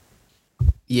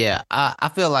 Yeah, I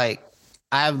feel like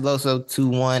I have Loso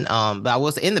 2-1. But I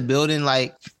was in the building,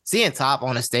 like seeing Top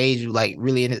on the stage, like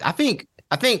really in it. I think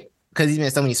because he's been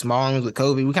in so many small rooms with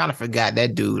Kobe, we kind of forgot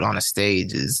that dude on the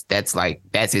stage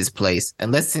that's his place.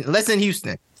 Unless in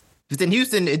Houston. If it's in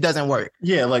Houston, it doesn't work.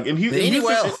 Yeah, like in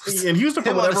Houston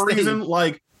for whatever reason,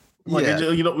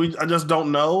 I just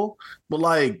don't know. But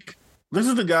like, this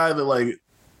is the guy that like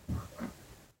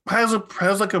has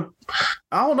like a,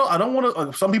 I don't know. I don't want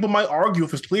to. Some people might argue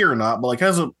if it's clear or not, but like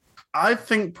has a, I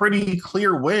think, pretty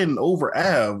clear win over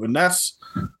Av, and that's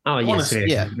very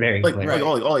clear.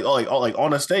 Like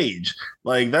on a stage.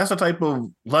 Like that's the type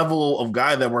of level of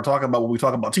guy that we're talking about when we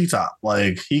talk about T-Top.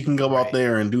 Like he can go out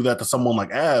there and do that to someone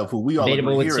like Av, who we all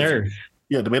agree here.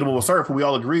 Debatable with Surf, who we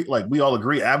all agree. Like we all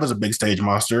agree, Av is a big stage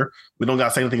monster. We don't got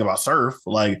to say anything about Surf.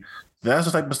 Like that's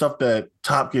the type of stuff that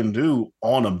Top can do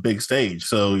on a big stage.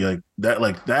 So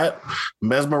that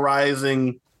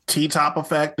mesmerizing T-Top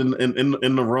effect in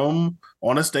the room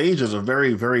on a stage is a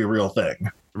very, very real thing.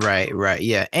 Right,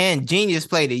 yeah. And genius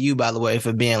play to you, by the way,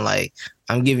 for being like,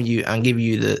 I'm giving you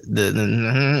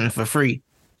the for free.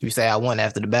 You say I won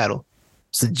after the battle.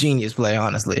 It's a genius play,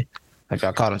 honestly. Like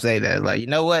I caught him say that. Like, you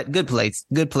know what? Good play,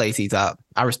 T-Top.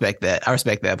 I respect that.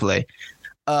 Play.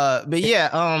 But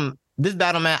yeah, this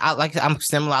battle, man, I'm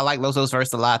similar. I like Loso's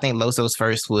first a lot. I think Loso's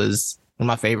first was one of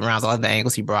my favorite rounds. I love the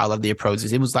angles he brought. I love the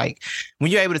approaches. It was like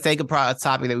when you're able to take a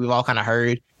topic that we've all kind of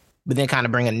heard, but then kind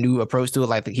of bring a new approach to it,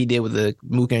 like he did with the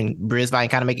Mook and Briz fight,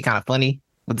 and kind of make it kind of funny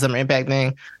with the Summer Impact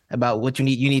thing about what you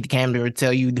need. You need the camera to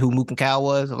tell you who Mook and Cal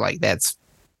was. Like, that's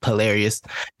hilarious.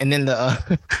 And then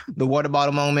the the water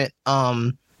bottle moment.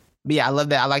 But yeah, I love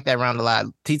that. I like that round a lot.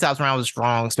 T-Top's round was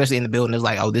strong, especially in the building. It was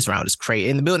like, oh, this round is crazy.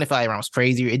 In the building, I felt like round was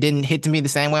crazier. It didn't hit to me the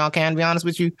same way on Can, to be honest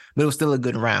with you, but it was still a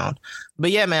good round.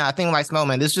 But yeah, man, I think like Smoke,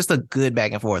 man, this is just a good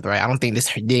back and forth, right? I don't think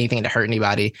this did anything to hurt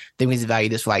anybody. I think we just value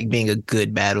this for like being a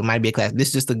good battle. It might be a class. This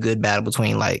is just a good battle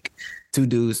between like two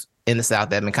dudes in the South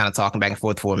that have been kind of talking back and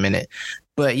forth for a minute.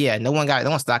 But yeah, no one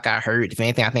stock got hurt. If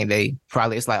anything, I think they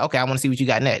probably, it's like, okay, I want to see what you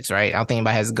got next, right? I don't think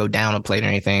anybody has to go down a plate or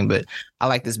anything, but I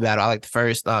like this battle. I like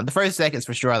the first seconds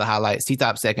for sure are the highlights.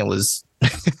 T-Top second was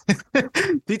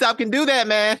T-Top can do that,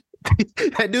 man.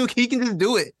 That dude, he can just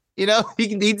do it. You know,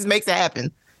 he just makes it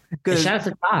happen. Shout out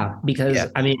to Top because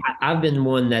I mean I've been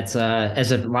one that's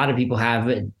as a lot of people have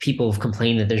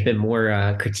complained that there's been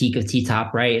more critique of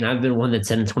T-Top, right? And I've been one that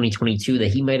said in 2022 that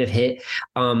he might have hit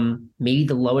maybe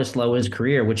the lowest low in his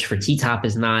career, which for T-Top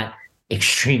is not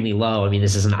extremely low. I mean,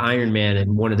 this is an Iron Man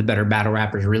and one of the better battle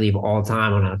rappers really of all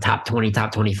time on a top 20,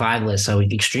 top 25 list. So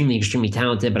extremely, extremely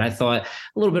talented. But I thought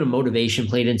a little bit of motivation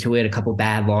played into it. A couple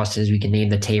bad losses. We can name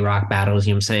the Tay-Rock battles,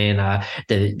 you know what I'm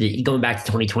saying? The going back to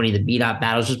 2020, the beat-up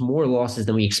battles, just more losses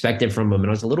than we expected from him. And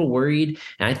I was a little worried.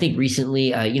 And I think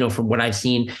recently, from what I've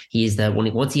seen,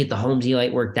 once he hit the Holmesy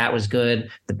light work, that was good.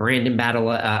 The Brandon battle,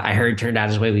 I heard turned out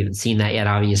his way. We haven't seen that yet,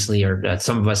 obviously, or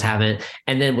some of us haven't.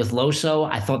 And then with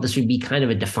Loso, I thought this would be kind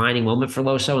of a defining moment for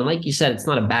Loso. And like you said, it's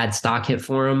not a bad stock hit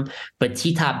for him, but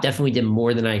T-Top definitely did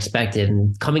more than I expected.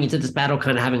 And coming into this battle,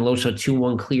 kind of having Loso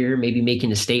 2-1 clear, maybe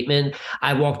making a statement,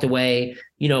 I walked away,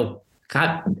 I'm not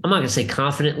going to say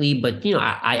confidently, but,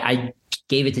 I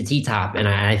gave it to T-Top. And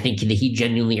I think that he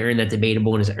genuinely earned that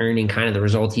debatable and is earning kind of the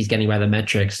results he's getting by the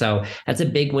metrics. So that's a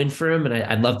big win for him. And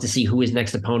I'd love to see who his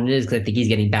next opponent is because I think he's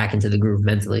getting back into the groove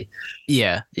mentally.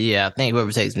 Yeah. I think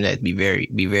whoever takes him next, be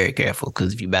very careful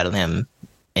because if you battle him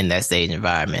in that stage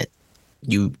environment,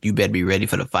 you better be ready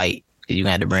for the fight because you're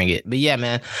going to have to bring it. But yeah,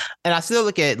 man. And I still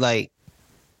look at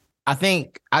I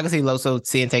think I can see Loso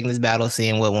taking this battle,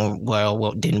 seeing what went well,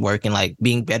 what didn't work, and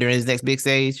being better in his next big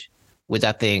stage. Which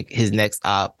I think his next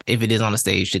op, if it is on the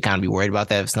stage, should kind of be worried about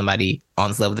that. If somebody on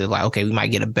this level, they're like, okay, we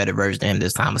might get a better version of him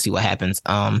this time. Let's see what happens.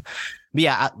 But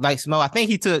yeah, like Smo, I think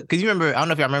he took, because you remember, I don't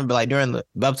know if y'all remember, but during up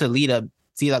to the lead up,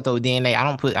 see like those DNA. I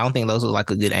don't think Loso was like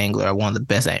a good angler or one of the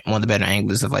better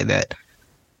anglers, stuff like that.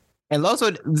 And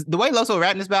Loso, the way Loso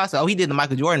rapped in this battle, so he did the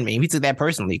Michael Jordan meme. He took that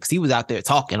personally because he was out there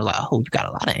talking like, oh, you got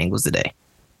a lot of angles today.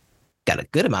 Got a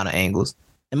good amount of angles.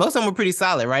 And most of them were pretty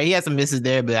solid, right? He had some misses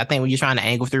there, but I think when you're trying to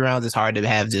angle 3 rounds, it's hard to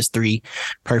have just 3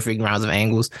 perfect rounds of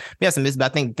angles. We had some misses,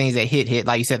 but I think the things that hit,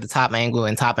 like you said, the top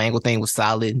angle thing was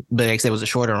solid, but like I said, it was a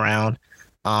shorter round.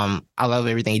 I love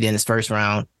everything he did in his first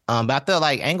round. But I felt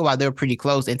like angle-wise, they were pretty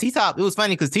close. And T-Top, it was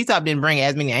funny because T-Top didn't bring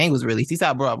as many angles, really.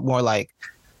 T-Top brought more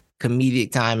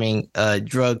comedic timing,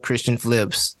 drug Christian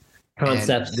flips.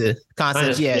 Concepts. The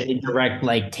concepts, yeah. Indirect,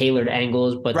 tailored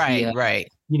angles, but right.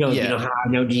 You know how I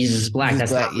know Jesus is black.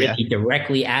 That's not really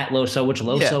directly at Loso, which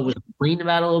Loso was complaining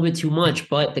about a little bit too much.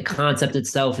 But the concept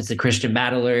itself, it's a Christian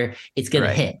battler. It's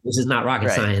gonna hit. This is not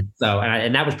rocket science. So,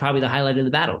 and that was probably the highlight of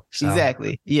the battle. So.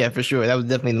 Exactly. Yeah, for sure. That was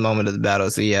definitely the moment of the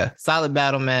battle. So yeah, solid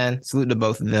battle, man. Salute to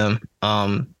both of them.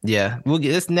 Yeah, we'll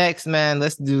get this next, man.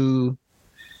 Let's do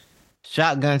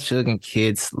Shotgun Suge and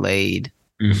Kid Slade.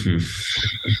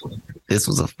 Mm-hmm. This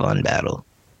was a fun battle.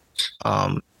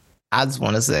 I just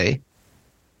want to say,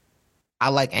 I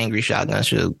like angry Shotgun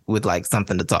Suge with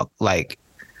something to talk.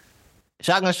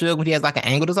 Shotgun Suge when he has an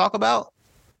angle to talk about,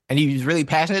 and he's really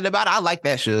passionate about it. I like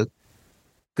that Suge,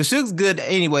 because Suge's good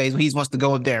anyways when he wants to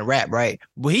go up there and rap, right?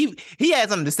 But he had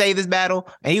something to say this battle,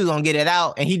 and he was gonna get it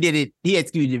out, and he did it. He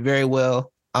executed it very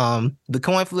well. The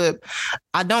coin flip,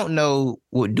 I don't know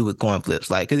what to do with coin flips,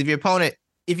 because if your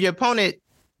opponent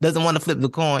doesn't want to flip the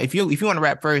coin, if you want to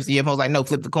rap first, your opponent's like, no,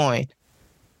 flip the coin,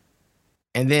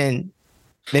 and then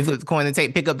they flip the coin and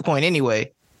pick up the coin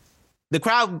anyway. The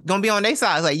crowd gonna be on their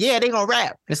side. It's like, yeah, they gonna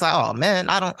rap. It's like, oh man,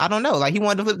 I don't know. He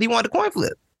wanted the coin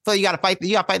flip. So you gotta fight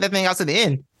that thing out to the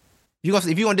end.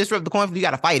 If you want to disrupt the coin flip, you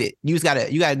gotta fight it. You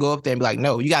gotta go up there and be like,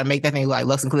 no, you gotta make that thing like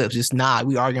Lux and Clips. Just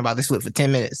we arguing about this flip for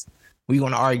 10 minutes. We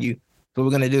gonna argue. What we're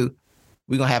gonna do.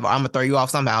 I'm gonna throw you off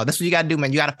somehow. That's what you gotta do,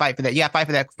 man. You gotta fight for that. You gotta fight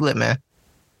for that flip, man.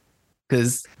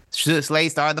 Cause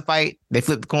Slade started the fight, they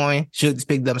flipped the coin, Suge just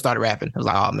picked up and started rapping. I was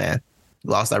like, oh man.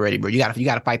 Lost already, bro. You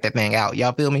gotta fight that thing out.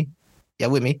 Y'all feel me?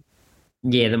 Y'all with me?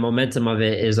 Yeah, the momentum of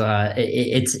it is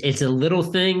it's a little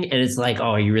thing, and it's like,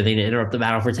 oh, are you really gonna interrupt the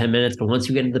battle for 10 minutes? But once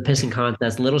you get into the pissing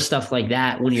contest, little stuff like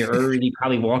that, when you're already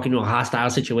probably walking into a hostile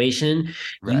situation,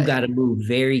 you got to move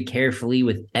very carefully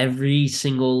with every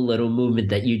single little movement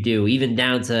that you do, even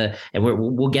down to, and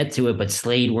we'll get to it, but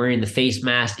Slade wearing the face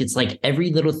mask, it's like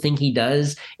every little thing he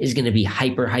does is going to be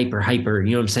hyper, you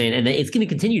know what I'm saying? And it's going to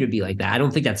continue to be like that. I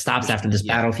don't think that stops after this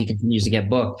battle if he continues to get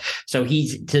booked. So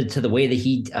he's to the way that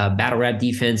he battle rap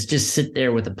defense, just sit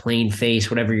there with a plain face,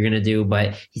 whatever you're going to do.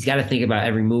 But he's got to think about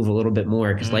every move a little bit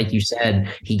more because, like you said,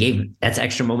 that's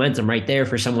extra momentum right there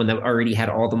for someone that already had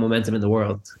all the momentum in the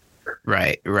world.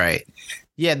 Right.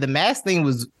 Yeah, the mask thing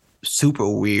was super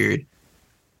weird.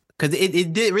 Because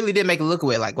it really did make it look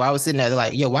weird. Like, while I was sitting there,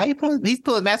 like, yo, why he's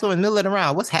pulling basketball in the middle of the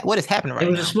round? What is happening right now?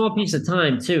 It was a small piece of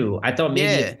time too. I thought maybe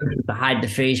it's to hide the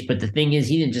face, but the thing is,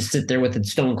 he didn't just sit there with it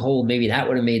stone cold. Maybe that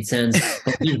would have made sense.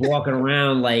 But he's walking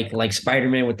around like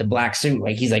Spider-Man with the black suit,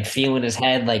 like he's like feeling his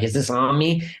head, like, is this on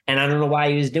me? And I don't know why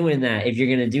he was doing that. If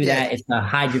you're gonna do that, it's to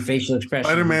hide your facial expression.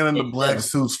 Spider-Man in the black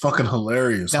suit's fucking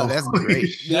hilarious. No, that's great.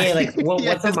 Yeah, like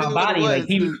what's on my body?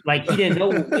 Like he didn't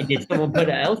know. Did someone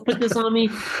else put this on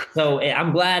me? So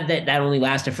I'm glad that only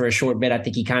lasted for a short bit. I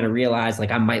think he kind of realized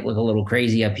like I might look a little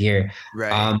crazy up here.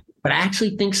 Right. But I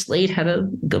actually think Slade had a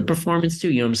good performance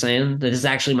too. You know what I'm saying? This is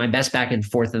actually my best back and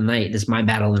forth of the night. This is my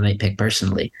battle of the night pick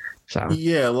personally. So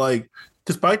yeah, like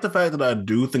despite the fact that I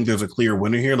do think there's a clear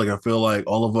winner here, like I feel like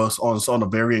all of us on a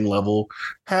varying level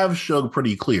have Suge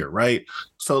pretty clear, right?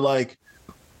 So like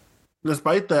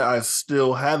despite that, I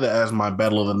still had that as my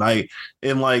battle of the night.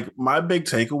 And like my big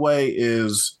takeaway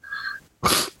is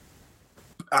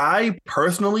I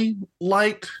personally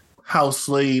liked how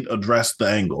Slade addressed the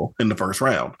angle in the first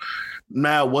round.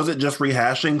 Now, was it just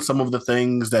rehashing some of the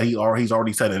things that he's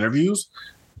already said in interviews?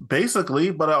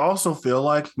 Basically, but I also feel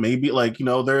like maybe like, you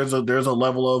know, there's a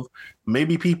level of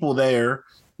maybe people there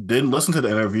didn't listen to the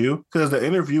interview because the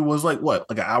interview was like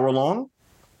an hour long.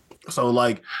 So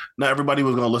like not everybody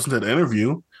was going to listen to the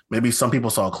interview. Maybe some people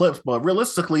saw clips, but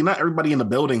realistically, not everybody in the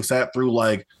building sat through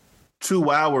like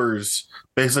 2 hours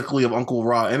basically of Uncle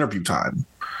Ra interview time.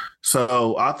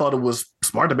 So I thought it was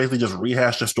smart to basically just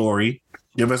rehash the story,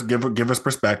 give us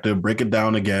perspective, break it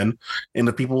down again, and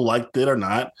if people liked it or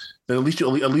not, then at least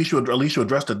you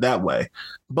addressed it that way.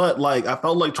 But like I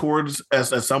felt like towards at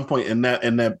some point in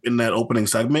that opening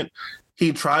segment,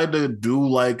 he tried to do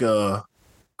like a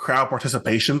crowd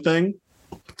participation thing,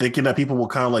 thinking that people will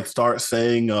kind of like start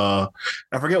saying, I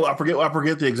forget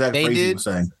the exact phrase he was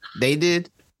saying. They did.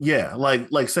 Yeah,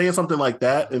 like saying something like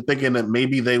that and thinking that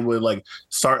maybe they would like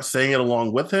start saying it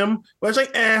along with him. But it's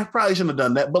like, probably shouldn't have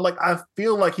done that. But like, I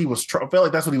feel like I felt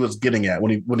like that's what he was getting at when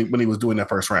he was doing that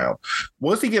first round.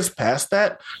 Once he gets past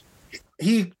that,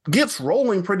 he gets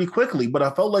rolling pretty quickly. But I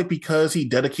felt like because he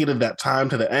dedicated that time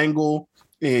to the angle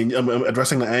and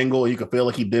addressing the angle, you could feel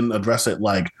like he didn't address it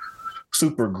like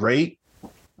super great.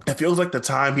 It feels like the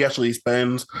time he actually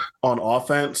spends on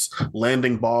offense,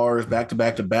 landing bars back to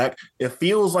back to back, it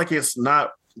feels like it's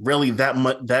not really that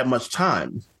much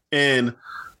time. And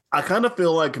I kind of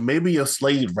feel like maybe if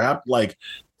Slade wrapped like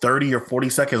 30 or 40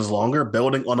 seconds longer,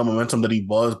 building on the momentum that he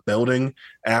was building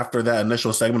after that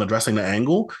initial segment addressing the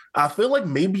angle, I feel like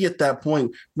maybe at that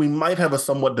point we might have a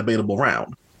somewhat debatable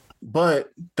round. But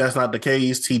that's not the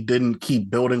case. He didn't keep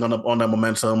building on that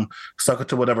momentum, stuck it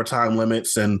to whatever time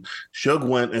limits, and Suge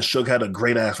went, and Suge had a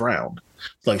great ass round.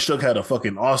 Like Suge had a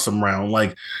fucking awesome round.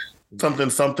 Like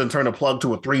something turn a plug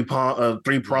to a three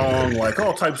prong, like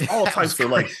all types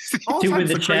of like two in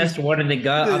the chest, one in the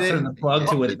gut. I'll turn the plug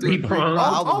to a 3-prong.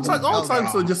 All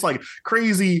types of just like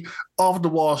crazy off the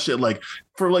wall shit. Like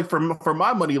for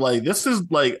my money, like this is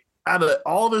like out of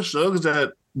all the Suges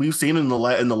that we've seen in the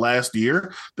last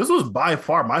year, this was by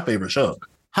far my favorite show.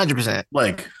 100%.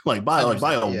 Like by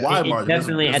a wide margin.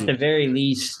 Definitely, at the very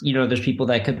least, you know, there's people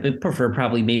that could prefer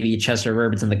probably maybe Chester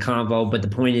Rubens in the convo, but the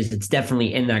point is, it's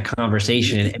definitely in that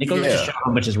conversation, and it goes to show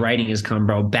how much his writing has come,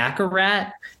 bro.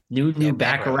 Baccarat. New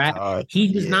Baccarat.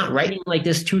 He was not writing like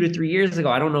this 2 to 3 years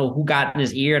ago. I don't know who got in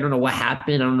his ear. I don't know what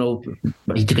happened. I don't know.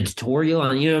 But he took a tutorial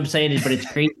on, you know what I'm saying? But it's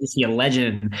crazy to see a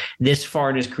legend this far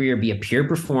in his career be a pure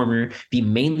performer, be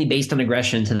mainly based on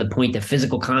aggression to the point that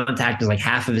physical contact is like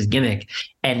half of his gimmick.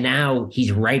 And now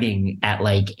he's writing at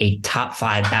like a top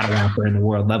 5 battle rapper in the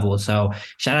world level. So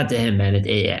shout out to him, man.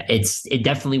 It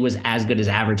definitely was as good as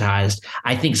advertised.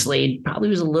 I think Slade probably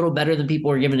was a little better than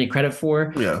people were giving it credit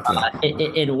for. Yeah.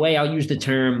 In a way, I'll use the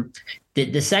term,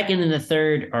 the second and the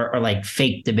third are like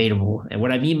fake debatable. And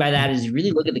what I mean by that is you really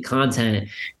look at the content,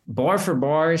 bar for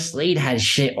bar, Slade has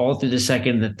shit all through the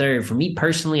second and the third. For me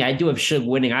personally, I do have Suge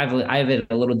winning. I have it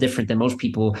a little different than most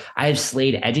people. I have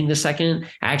Slade edging the second.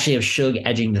 I actually have Suge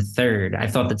edging the third. I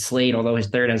thought that Slade, although his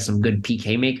third has some good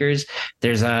PK makers,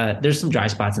 there's some dry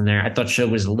spots in there. I thought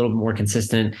Suge was a little bit more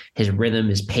consistent. His rhythm,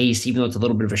 his pace, even though it's a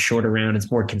little bit of a shorter round,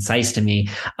 it's more concise to me.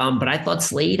 But I thought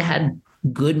Slade had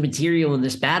good material in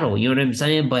this battle. You know what I'm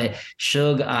saying? But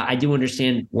Suge, I do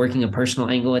understand working a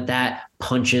personal angle at that,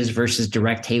 punches versus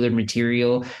direct tailored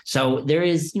material. So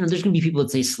there's going to be people that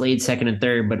say Slade second and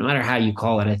third, but no matter how you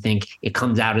call it, I think it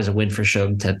comes out as a win for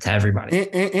Suge to everybody.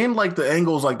 And like the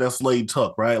angles like that Slade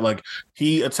took, right? Like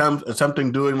he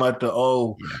attempting doing like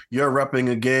you're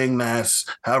repping a gang that's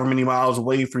however many miles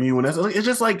away from you. And it's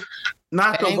just like,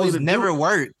 not the way to never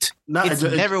worked. It's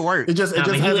never worked. It just he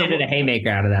landed a haymaker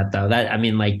out of that though. That I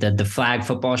mean, like the flag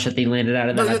football shit they landed out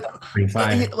of that. No, pretty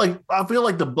fire. Like I feel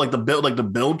like the build,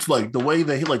 like the way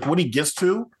that he like when he gets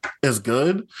to is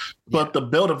good, but the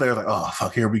build up there is like, oh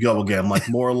fuck, here we go again. Like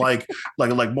more like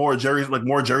more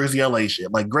Jersey LA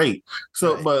shit. Like great.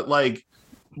 So right.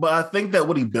 but I think that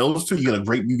what he builds to, you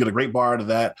get a great bar out of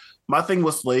that. My thing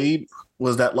with Slade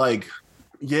was that like,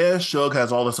 yeah, Suge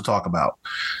has all this to talk about.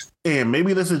 And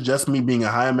maybe this is just me being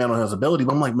a high man on his ability,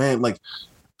 but I'm like, man, like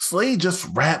Slade just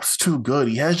raps too good.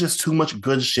 He has just too much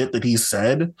good shit that he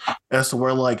said as to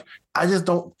where like, I just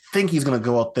don't think he's going to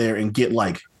go out there and get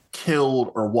like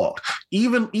killed or walked.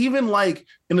 Even like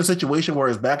in a situation where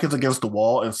his back is against the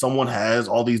wall and someone has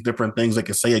all these different things they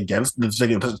can say against him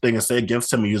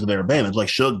and use their advantage, like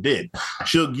Suge did.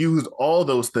 Suge used all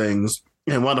those things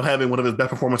and wound up having one of his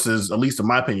best performances, at least in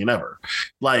my opinion, ever.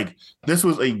 Like this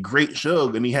was a great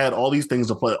Suge, and he had all these things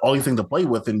to play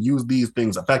with, and use these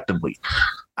things effectively.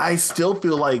 I still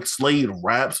feel like Slade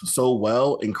raps so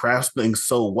well and crafts things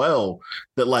so well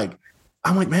that like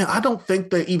I'm like, man, I don't think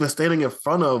that even standing in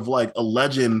front of like a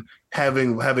legend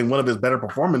having one of his better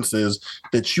performances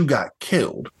that you got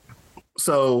killed.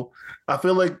 So I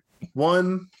feel like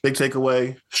one big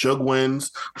takeaway: Suge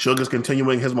wins. Suge is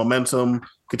continuing his momentum,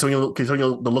 continue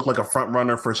to look like a front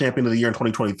runner for Champion of the Year in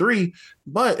 2023.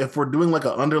 But if we're doing like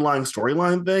an underlying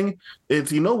storyline thing,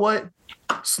 it's, you know what,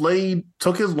 Slade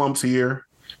took his lumps here.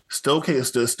 Still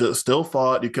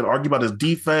fought. You can argue about his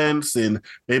defense and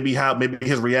maybe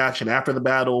his reaction after the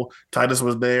battle. Titus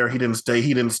was there. He didn't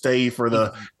stay for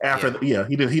the after.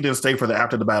 He didn't stay for the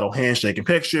after the battle handshake and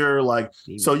picture. Like,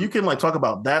 so you can like talk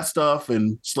about that stuff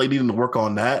and Slade needing to work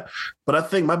on that. But I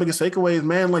think my biggest takeaway is,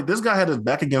 man, like this guy had his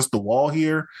back against the wall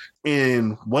here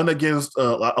and went against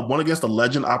a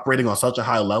legend operating on such a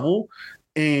high level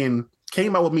and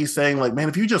came out with me saying like, man,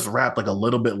 if you just rap like a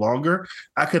little bit longer,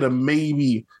 I could have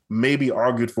maybe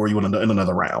argued for you in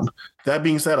another round. That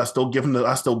being said, I still give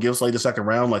Slade the second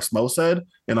round, like Smo said,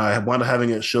 and I wound up having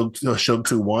it Suge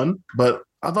 2-1. But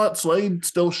I thought Slade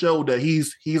still showed that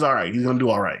he's all right. He's gonna do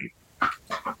all right.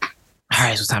 All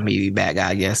right, so it's time to be back,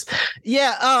 I guess.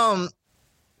 Yeah.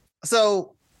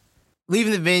 So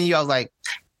leaving the venue, I was like,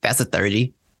 that's a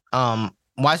 30.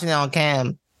 Watching it on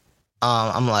cam,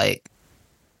 I'm like,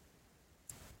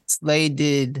 Slade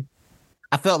did.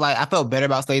 I felt better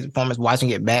about Slade's performance watching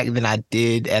it back than I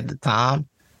did at the time,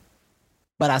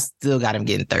 but I still got him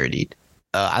getting 30'd.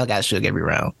 I got Suge every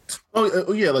round.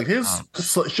 Oh yeah, like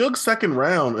Suge's second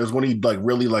round is when he like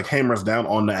really like hammers down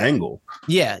on the angle.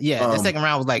 Yeah. The second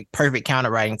round was like perfect counter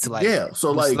writing to like so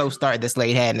the like slow start that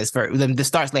Slade had in his first. The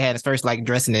start Slade had in his first, like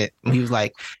addressing it when he was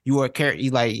like, "You were a carrot."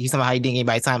 He somehow he didn't give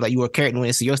anybody time. Like, you were a carrot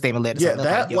when so your statement led to something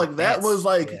else. That was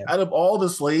like out of all the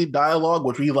Slade dialogue,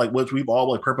 which we've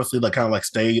all like purposely like kind of like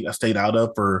stayed out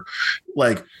of for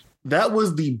like that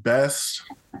was the best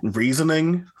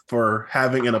reasoning for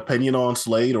having an opinion on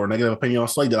Slade or a negative opinion on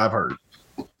Slade that I've heard.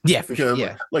 Yeah, because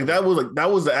like that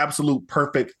was the absolute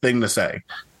perfect thing to say.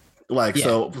 Like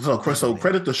so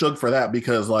credit to Suge for that,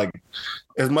 because like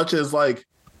as much as like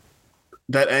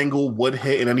that angle would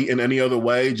hit in any other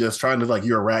way, just trying to like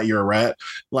you're a rat.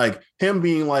 Like him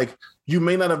being like, you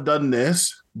may not have done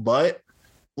this, but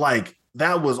like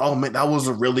that was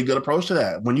a really good approach to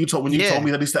that. When you told me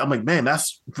that he said, I'm like, man,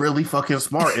 that's really fucking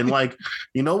smart. And like,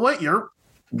 you know what,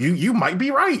 you might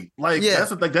be right. Like that's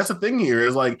the thing here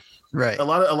is like right. A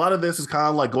lot of this is kind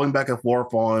of like going back and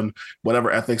forth on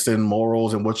whatever ethics and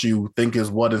morals and what you think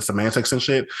is what and semantics and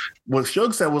shit. What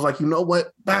Suge said was like, you know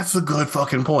what, that's a good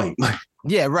fucking point.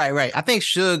 Yeah, right. I think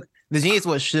the genius of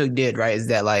what Suge did, right, is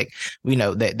that like we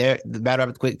know that the battle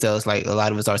rap quick tells like a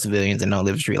lot of us are civilians and don't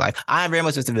live a street life. I am very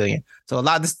much a civilian, so a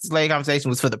lot of this Slade conversation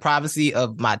was for the privacy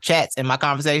of my chats and my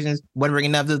conversations. Wasn't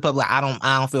bringing up to the public. I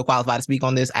don't feel qualified to speak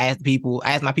on this. I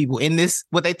asked my people in this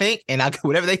what they think, and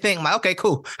whatever they think, I'm like, okay,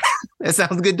 cool, that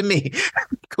sounds good to me,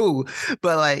 cool.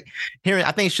 But like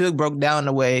I think Suge broke down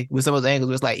the way with some of those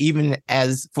angles. It's like even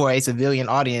as for a civilian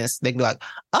audience, they can be like,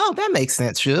 oh, that makes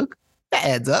sense, Suge, that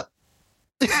adds up.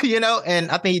 You know, and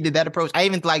I think he did that approach. I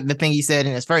even like the thing he said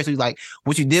in his first. He was like,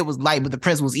 "What you did was light, but the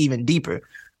principle was even deeper."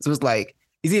 So it's like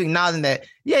he's even acknowledging that,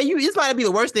 yeah, this might not be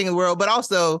the worst thing in the world, but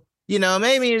also, you know,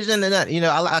 maybe it's in the, you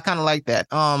know, I kind of like that.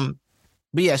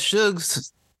 But yeah,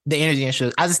 Suge's the energy in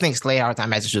Suge. I just think Slade hard time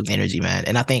matching Suge's energy, man,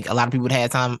 and I think a lot of people would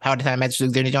have hard time matching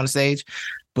Suge's energy on the stage,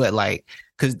 but like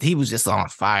because he was just on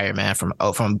fire, man,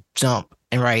 from jump.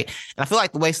 And right. And I feel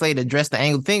like the way Slade addressed the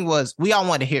angle thing was we all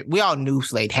knew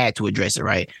Slade had to address it,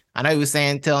 right? I know he was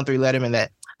telling 3 Letterman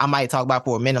that I might talk about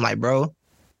for a minute. I'm like, bro, I'm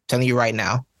telling you right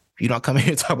now, if you don't come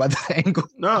here and talk about the angle.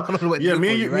 No,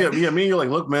 me and you're like,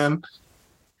 look, man,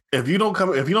 if you don't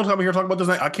come here and talk about this,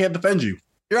 I can't defend you.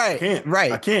 Right. I can't.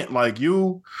 Right. I can't.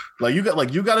 You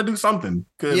got to do something.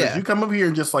 Because if you come up here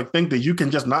and just like think that you can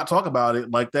just not talk about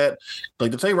it like that,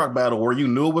 like the Tay Rock battle where you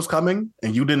knew it was coming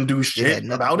and you didn't do shit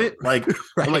about it, like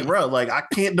right. I'm like, bro, like I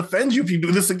can't defend you if you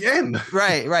do this again.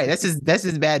 Right. That's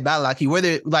just bad battle. Like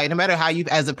whether like no matter how you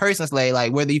as a person, Slay,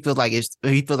 like whether he feels like it's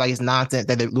nonsense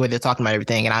that where they're talking about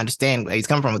everything, and I understand where he's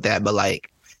coming from with that, but like.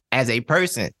 As a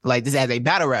person, like this, as a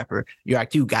battle rapper, you're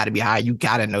like, you got to be high. You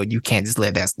got to know you can't just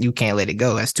you can't let it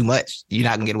go. That's too much. You're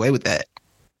not gonna get away with that.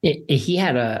 He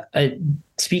had a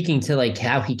speaking to like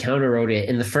how he counter wrote it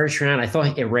in the first round. I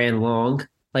thought it ran long.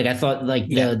 Like I thought like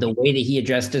the way that he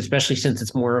addressed it, especially since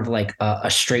it's more of like a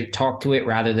straight talk to it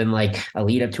rather than like a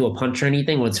lead up to a punch or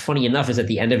anything. What's funny enough is at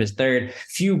the end of his third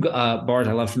few bars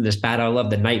I love from this battle. I love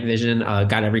the night vision,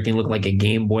 got everything look like a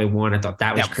Game Boy one. I thought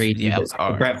that was crazy. Yeah, that was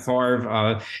hard. Brett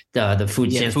Favre, the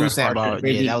food stamps. Food stamp bar.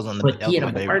 Yeah, that was on the. But he had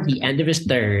a bar at the end of his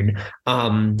third.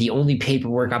 The only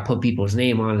paperwork I put people's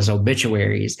name on is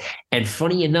obituaries. And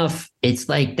funny enough, it's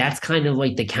like that's kind of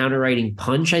like the counter writing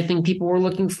punch I think people were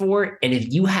looking for. And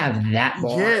if you have that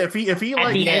bar, if he at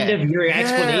like the end of your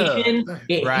explanation,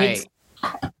 it right. hits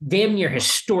damn near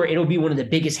historic. It'll be one of the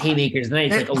biggest haymakers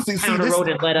tonight. It's like counter wrote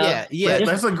and let up. Yeah.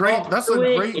 That's a great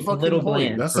fucking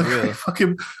point. That's a great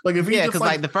fucking like if he because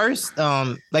like the first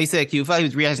like you said, Q, I felt like he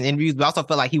was reacting to interviews, but I also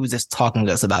felt like he was just talking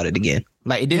to us about it again.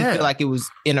 Like it didn't feel like it was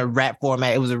in a rap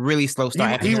format. It was a really slow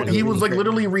start. He was like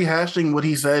literally rehashing what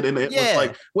he said, and it was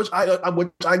like, which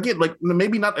I get. Like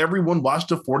maybe not everyone watched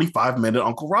the 45-minute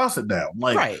Uncle Ross sit down.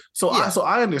 Like, so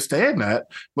I understand that.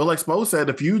 But like Smo said,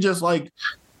 if you just like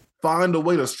find a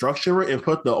way to structure it and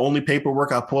put the only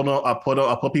paperwork I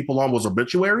put people on was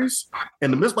obituaries,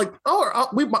 and the midst like,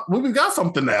 we got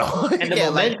something now. And the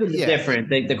momentum is different.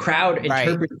 The crowd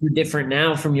interprets you different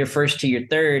now from your first to your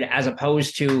third, as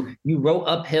opposed to you wrote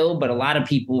uphill, but a lot of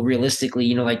people realistically,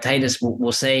 you know, like Titus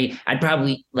will say, I'd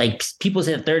probably like people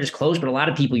say the third is close, but a lot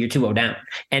of people you're 2-0 down.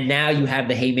 And now you have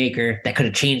the haymaker that could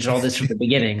have changed all this from the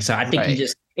beginning. So I think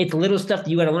it's little stuff that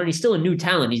you got to learn. He's still a new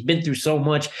talent. He's been through so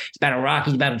much. He's battled Rock.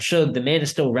 He's battled Suge. The man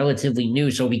is still relatively new.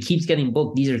 So if he keeps getting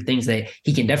booked, these are things that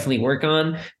he can definitely work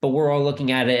on. But we're all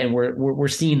looking at it and we're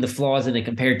seeing the flaws in it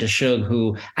compared to Suge,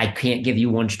 who I can't give you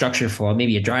one structure flaw,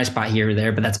 maybe a dry spot here or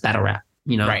there, but that's battle rap,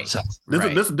 you know? Right. So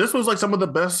this was like some of the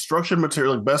best structured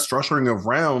material, like best structuring of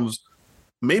rounds,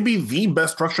 maybe the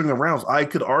best structuring of rounds I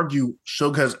could argue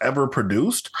Suge has ever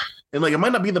produced. And like, it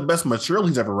might not be the best material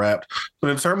he's ever rapped, but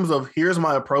in terms of here's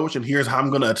my approach and here's how I'm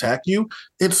going to attack you,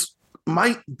 it's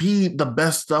might be the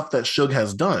best stuff that Suge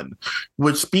has done,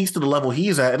 which speaks to the level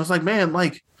he's at. And it's like, man,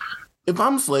 like if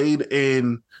I'm Slade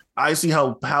and I see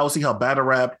how battle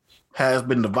rap has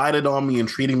been divided on me and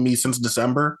treating me since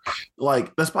December,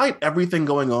 like despite everything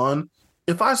going on,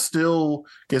 if I still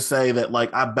can say that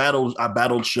like I battled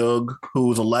Suge,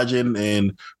 who's a legend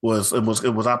and was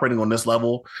operating on this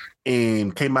level,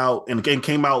 and came out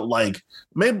like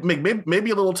maybe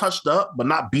a little touched up, but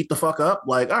not beat the fuck up.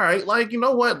 Like, all right, like you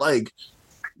know what, like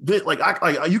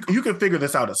you can figure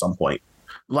this out at some point.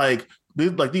 Like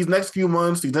these next few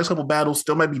months, these next couple battles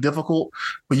still might be difficult,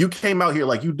 but you came out here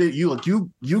like you did.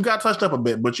 You got touched up a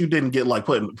bit, but you didn't get like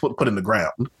put in the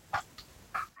ground.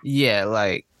 Yeah,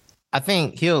 like. I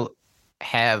think he'll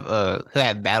have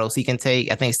battles he can take.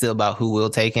 I think it's still about who will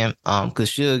take him. Because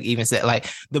Suge even said like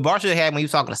the bar Suge had when he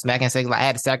was talking to Smack and saying like I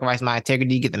had to sacrifice my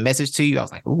integrity to get the message to you. I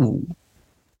was like, ooh.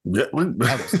 Yeah,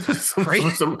 that was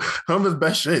crazy. Some of his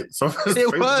best shit.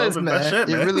 It was, man.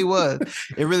 It really was.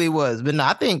 It really was. But no,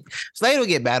 I think Slade will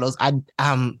get battles.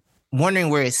 I'm wondering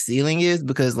where his ceiling is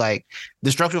because like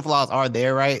the structural flaws are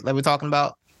there, right? Like we're talking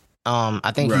about.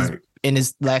 I think he's in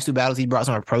his last two battles, he brought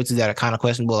some approaches that are kind of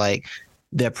questionable, like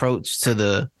the approach to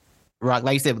the Rock,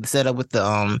 like you said, with the setup with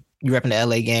the you repping the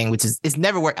LA gang, which is it's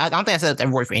never worked. I don't think that setup's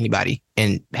ever worked for anybody.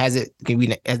 And has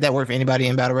that worked for anybody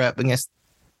in battle rap against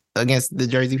the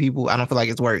Jersey people? I don't feel like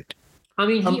it's worked. I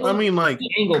mean, he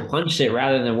angle punched it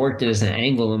rather than worked it as an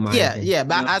angle in my opinion. Yeah,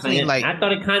 but I mean, like I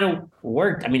thought it kind of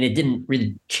worked. I mean, it didn't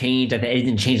really change. It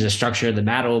didn't change the structure of the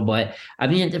battle, but I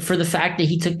mean, for the fact that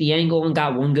he took the angle and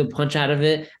got one good punch out of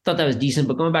it, I thought that was decent.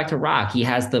 But going back to Rock, he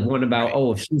has the one about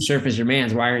if you surface your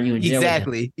man's, why aren't you in jail?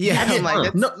 Exactly. Yeah, I'm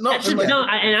like not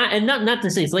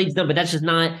to say Slade's done, but that's just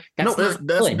not. That's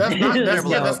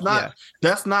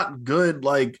not good.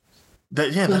 Like.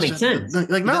 That doesn't make sense.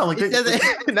 Like no, like it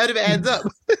doesn't. Not even adds up.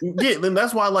 Yeah, then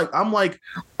that's why like I'm like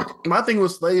my thing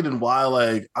with Slade and why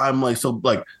like I'm like so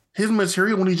like his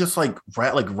material when he just like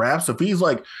raps. If he's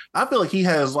like, I feel like he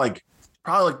has like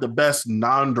probably like the best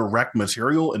non-direct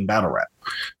material in battle rap.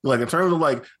 Like in terms of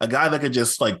like a guy that could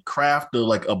just like craft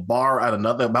like a bar out of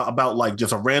nothing about like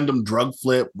just a random drug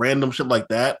flip, random shit like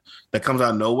that comes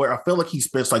out of nowhere. I feel like he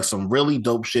spits like some really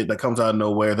dope shit that comes out of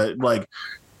nowhere that like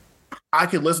I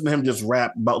could listen to him just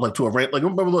rap about like to a rant. Like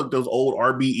remember like those old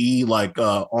RBE like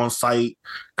on site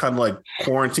kind of like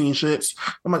quarantine shits.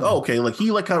 I'm like, oh, okay, like he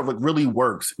like kind of like really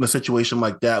works in a situation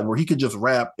like that where he could just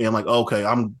rap and like, okay,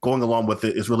 I'm going along with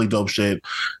it. It's really dope shit.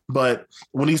 But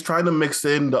when he's trying to mix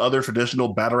in the other traditional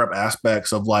battle rap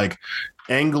aspects of like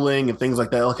angling and things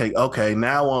like that, okay,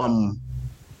 now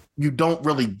you don't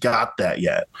really got that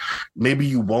yet. Maybe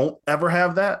you won't ever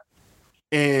have that.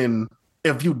 And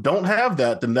if you don't have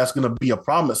that, then that's going to be a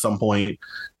problem at some point.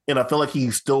 And I feel like he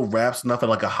still raps enough at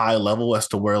like a high level as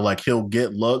to where like he'll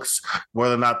get looks,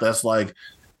 whether or not that's like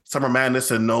Summer Madness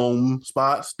and Gnome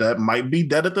spots that might be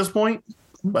dead at this point.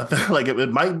 But like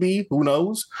it might be, who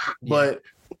knows? Yeah. But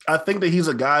I think that he's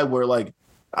a guy where like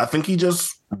I think he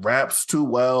just raps too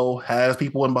well, has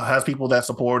people that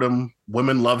support him,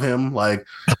 women love him, like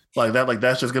that, like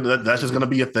that's just gonna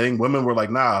be a thing. Women were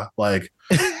like, nah, like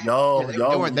y'all,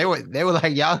 they were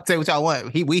like, y'all say what y'all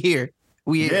want. We here.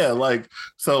 Yeah, like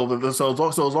so as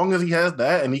long as he has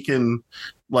that and he can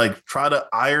like try to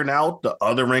iron out the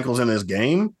other wrinkles in his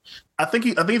game, I think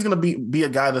he's gonna be a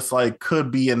guy that's like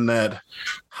could be in that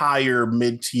higher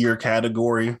mid-tier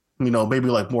category. You know, maybe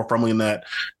like more firmly in that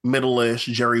middle-ish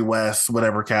Jerry West,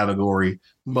 whatever category.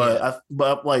 But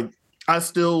yeah.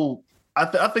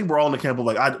 I think we're all in the camp of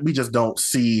like we just don't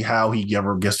see how he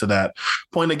ever gets to that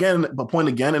point again.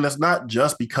 And it's not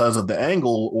just because of the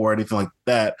angle or anything like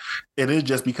that. It is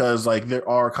just because like there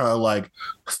are kind of like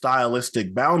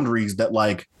stylistic boundaries that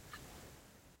like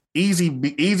Easy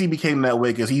became that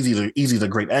way because Easy's a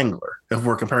great angler. If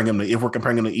we're comparing him to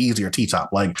Easy or T-Top,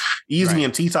 like Easy right.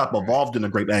 and T-Top evolved into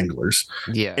great anglers.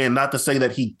 Yeah, and not to say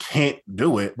that he can't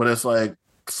do it, but it's like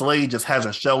Slade just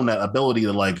hasn't shown that ability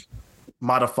to like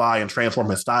modify and transform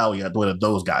his style yet the way that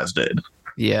those guys did.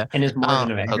 Yeah, and his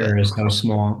margin of error is so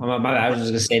small. I was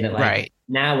just gonna say that like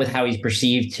now with how he's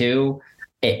perceived too.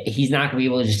 He's not going to be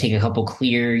able to just take a couple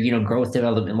clear, growth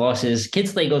development losses. Kid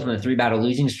Slade goes on a 3-battle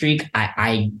losing streak.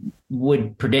 I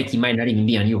would predict he might not even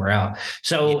be on URL.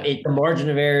 So the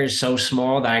margin of error is so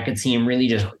small that I could see him really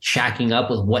just shacking up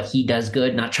with what he does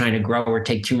good, not trying to grow or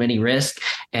take too many risks.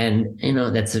 And,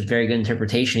 that's a very good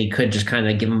interpretation. He could just kind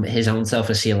of give him his own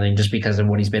self a ceiling just because of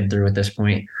what he's been through at this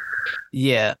point.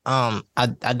 Yeah.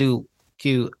 I do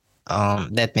cue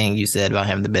that thing you said about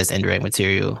having the best indirect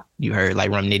material. You heard like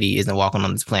Rum Nitty isn't walking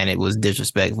on this planet was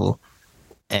disrespectful.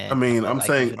 And I mean, I'm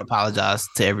saying apologize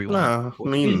to everyone. I guess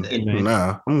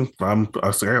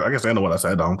I know what I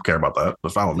said. I don't care about that.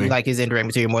 That's fine with me. You like his indirect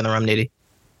material more than Rum Nitty?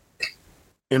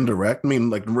 Indirect? I mean,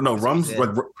 like no, Rum's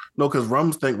like no, because Rum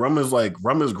is great. Rum is a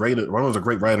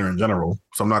great writer in general.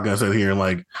 So I'm not gonna sit here and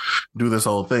like do this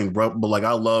whole thing, but like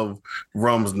I love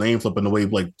Rum's name flipping the way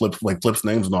like flips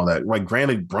names and all that. Like,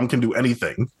 granted, Rum can do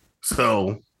anything,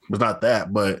 so it's not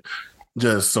that, but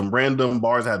just some random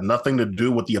bars have nothing to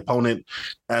do with the opponent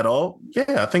at all.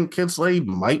 Yeah, I think Kid Slade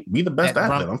might be the best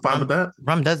at it. I'm fine with that.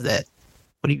 Rum does that.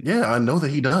 What do you? Yeah, I know that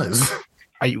he does.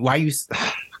 Why are you?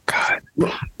 God,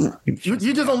 you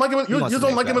just don't like him. You just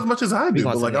don't like him as much as I do.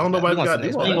 But like I don't know why you got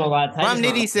to do all that. Rum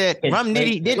Nitty said. Rum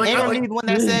Nitty didn't Rum Nitty the one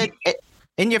that said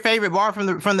in your favorite bar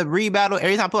from the read battle.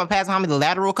 Every time I put my pass on me, the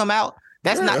lateral come out.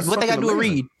 That's not what they got to do a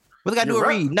read. What they got to do a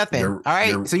read? Nothing. All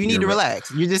right. So you need to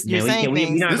relax. You're saying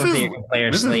things. We're not going to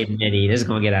compare Slade and Nitty. This is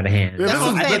going to get out of hand. That's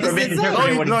what I'm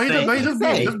saying.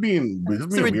 He's just being.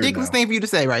 It's a ridiculous thing for you to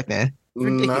say right then.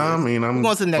 Nah, I mean, I'm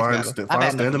going to the next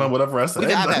fine standing on whatever I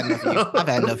said. I've had enough of you. I've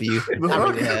had enough of you. I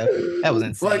really have. That was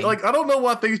insane. Like I don't know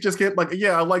why things just get like,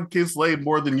 yeah, I like Kid Slade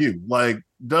more than you. Like,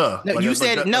 duh. No, you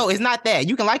said no. It's not that.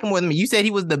 You can like him more than me. You said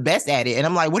he was the best at it, and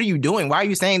I'm like, what are you doing? Why are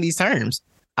you saying these terms?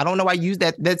 I don't know why you use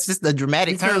that. That's just a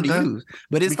dramatic term to use,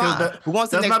 but it's fine. We're going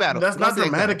to the next battle. That's not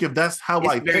dramatic if that's how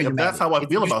I think. If that's how I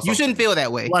feel about something. You shouldn't feel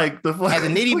that way. Like as a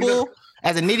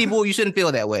nitty bull, you shouldn't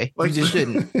feel that way. You just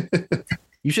shouldn't.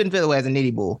 You shouldn't feel that way as a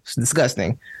nitty bull. It's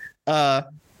disgusting. The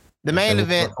main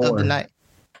event of the night.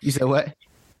 You said what?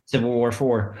 Civil War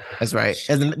 4. That's right.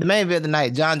 As the main event of the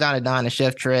night, John Don and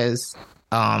Chef Trez.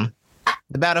 The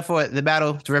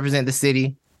battle to represent the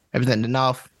city, represent the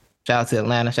North. Shout out to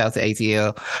Atlanta. Shout out to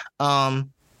ATL.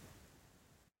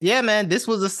 Yeah, man, this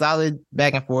was a solid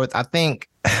back and forth. I think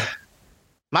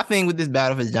my thing with this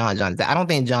battle is John is that I don't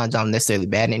think John necessarily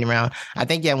bad in any round. I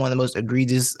think he had one of the most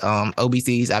egregious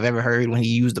OBCs I've ever heard when he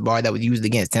used the bar that was used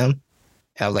against him.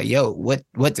 And I was like, yo, what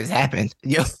just happened?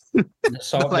 Yo.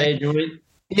 Salt Bay joint.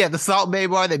 Yeah, the Salt Bay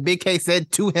bar that Big K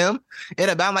said to him.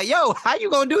 And I'm like, yo, how you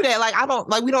gonna do that?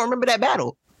 Like, we don't remember that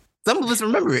battle. Some of us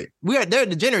remember it. They're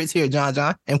degenerates here,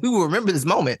 John, and we will remember this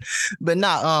moment. But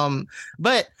not,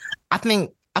 but I feel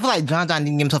like John didn't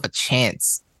give himself a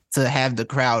chance to have the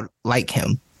crowd like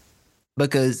him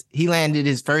because he landed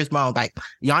his first bomb. Like,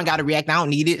 y'all ain't got to react. I don't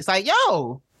need it. It's like,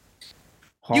 yo,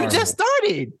 you just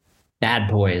started. Bad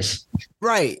boys.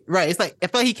 Right. It's like I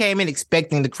feel like he came in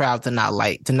expecting the crowd to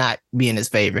not be in his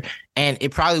favor, and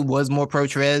it probably was more pro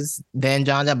Trez than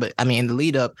John. But I mean, in the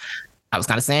lead up, I was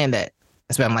kind of saying that.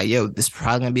 That's why I'm like, yo, this is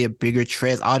probably gonna be a bigger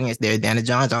Trez audience there than the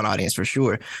John audience for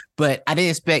sure. But I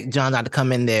didn't expect John to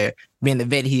come in there, being the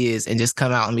vet he is, and just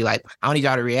come out and be like, I don't need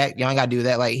y'all to react. Y'all ain't gotta do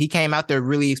that. Like he came out there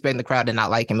really expecting the crowd to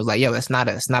not like him. It was like, yo, it's not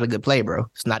a good play, bro.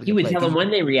 It's not. He would tell them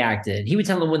when they reacted. He would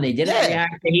tell them when they didn't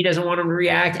react, and he doesn't want them to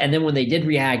react. And then when they did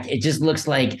react, it just looks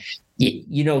like.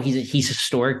 He's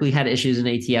historically had issues in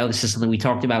ATL. This is something we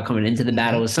talked about coming into the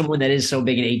battle. As someone that is so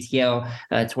big in ATL,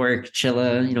 Twerk,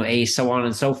 Chilla, Ace, so on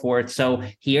and so forth. So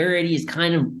he already is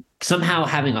kind of somehow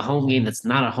having a home game that's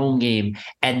not a home game.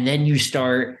 And then you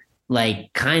start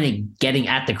like kind of getting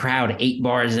at the crowd 8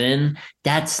 bars in.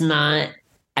 That's not,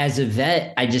 as a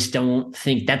vet, I just don't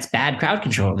think that's bad crowd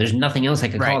control. There's nothing else I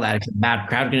could call that except bad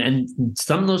crowd control. And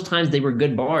some of those times they were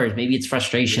good bars. Maybe it's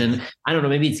frustration. I don't know.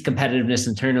 Maybe it's competitiveness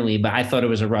internally, but I thought it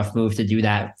was a rough move to do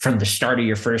that from the start of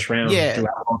your first round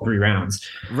throughout all 3 rounds.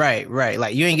 Right.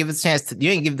 Like you ain't give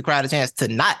the crowd a chance to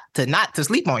not to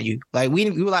sleep on you. Like we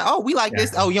were like, oh, we like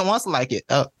this. Oh, you don't want us to like it.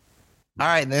 Oh, all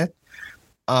right then.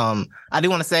 I do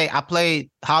want to say I played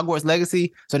Hogwarts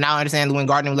Legacy, so now I understand the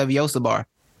Wingardium Leviosa bar.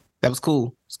 That was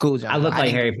cool. It's cool, John. I look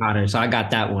like Harry Potter, so I got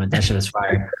that one. That shit was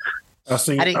fire. I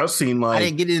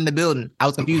didn't get it in the building. I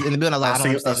was confused in the building. I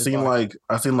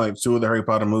seen like 2 of the Harry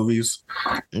Potter movies.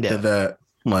 Yeah. Did that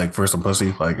like for some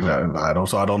pussy. Like I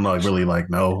don't know. Really like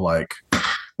know like.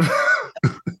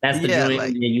 That's the joint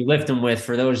that you lift them with.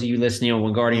 For those of you listening on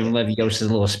Wingardium Levios is a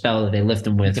little spell that they lift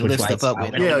them with. Which lights up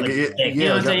with. You know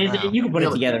what I'm saying? You can put it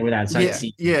together without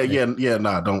sight.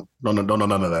 Nah, don't know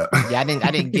none of that. Yeah, I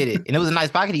didn't get it, and it was a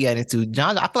nice pocket he got into.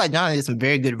 John, I feel like John did some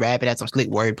very good rap. It had some slick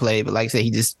wordplay, but like I said,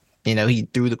 he just he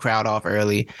threw the crowd off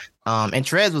early. And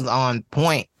Trez was on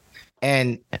point.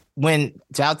 And when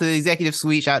shout out to the executive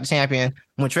suite, shout out to Champion.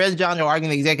 When Trez and John were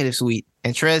arguing in the executive suite,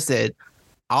 and Trez said,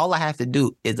 all I have to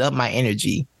do is up my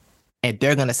energy and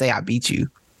they're going to say I beat you.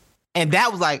 And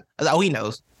that was like, oh, he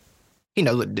knows. He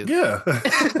knows what to do. Yeah.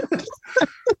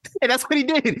 And that's what he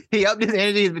did. He upped his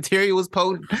energy. His material was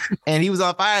potent and he was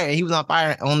on fire. And he was on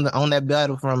fire on that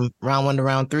battle from round 1 to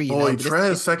round 3. Boy,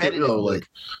 Trez second, I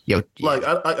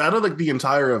don't think the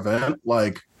entire event,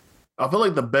 like, I feel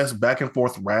like the best back and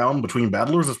forth round between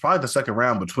battlers is probably the second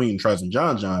round between Trez and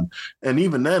John. And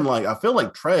even then, like, I feel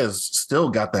like Trez still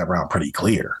got that round pretty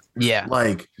clear. Yeah.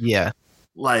 Like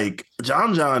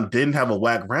John didn't have a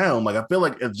whack round. Like, I feel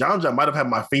like if John might have had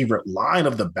my favorite line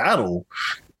of the battle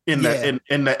in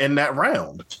that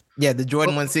round. Yeah, the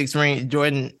Jordan 1-6 ring.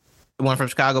 Jordan won from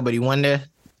Chicago, but he won there.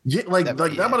 Yeah, that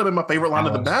might have been my favorite line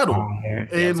of the battle.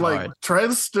 And like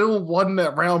Trez still won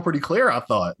that round pretty clear, I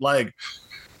thought. Like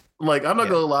I'm not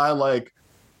gonna lie, like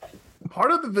part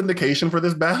of the vindication for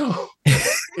this battle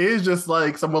is just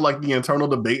like somewhat like the internal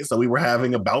debates that we were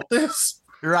having about this.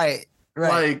 Right. For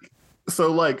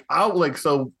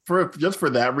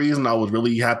that reason, I was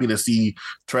really happy to see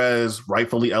Trez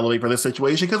rightfully elevate for this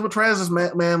situation. Because with Trez is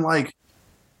man, like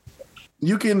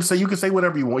you can say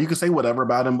whatever you want, you can say whatever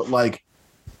about him, but like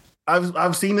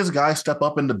I've seen this guy step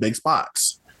up into big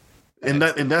spots. And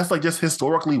that's like just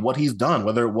historically what he's done,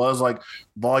 whether it was like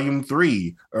volume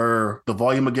 3 or the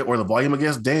volume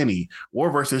against Danny or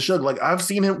versus Suge. Like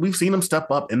we've seen him step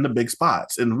up in the big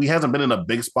spots, and he hasn't been in a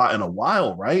big spot in a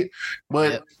while, right?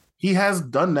 But he has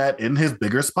done that in his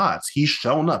bigger spots. He's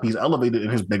shown up, he's elevated in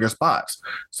his bigger spots.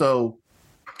 So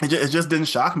it just didn't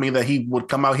shock me that he would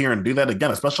come out here and do that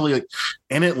again, especially like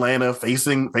in Atlanta,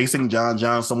 facing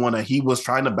John, someone that he was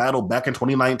trying to battle back in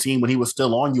 2019 when he was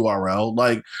still on URL.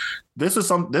 Like this is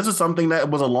something that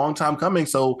was a long time coming.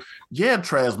 So yeah,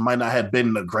 Trez might not have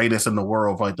been the greatest in the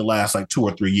world for like the last like 2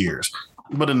 or 3 years,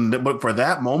 but for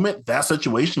that moment, that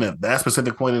situation at that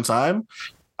specific point in time,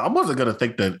 I wasn't gonna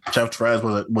think that Chef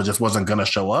Trez wasn't gonna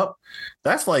show up.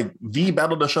 That's like the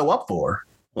battle to show up for.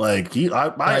 Like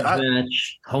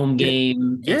match, home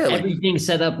game, everything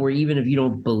set up where even if you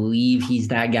don't believe he's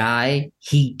that guy,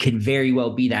 he could very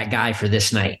well be that guy for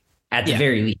this night at the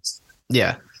very least.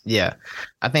 Yeah.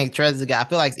 I think Trez is a guy. I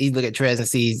feel like you look at Trez and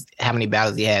sees how many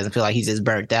battles he has and feel like he's just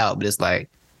burnt out. But it's like,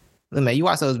 look, man, you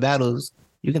watch those battles,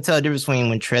 you can tell the difference between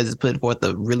when Trez is putting forth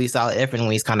a really solid effort and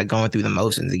when he's kind of going through the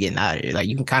motions and getting out of here. Like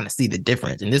you can kind of see the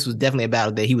difference. And this was definitely a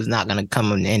battle that he was not going to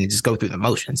come in and just go through the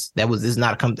motions. This is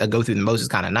not a go through the motions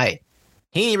kind of night.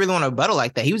 He didn't really want to rebuttal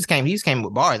like that. He came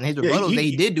with bars, and his rebuttals that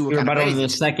he did do were kind of crazy. In the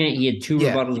second, he had 2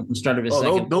 rebuttals at the start of his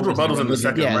second. Those rebuttals in the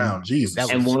second round,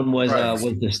 Jesus. And one was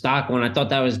the stock one. I thought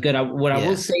that was good. I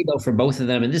will say though, for both of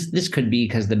them, and this could be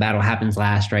because the battle happens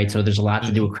last, right? So there's a lot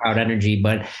to do with crowd energy,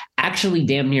 but actually,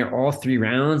 damn near all 3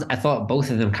 rounds, I thought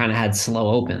both of them kind of had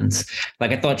slow opens.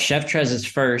 Like I thought Chef Trez's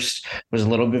first was a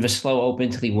little bit of a slow open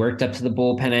until he worked up to the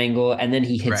bullpen angle, and then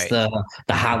he hits the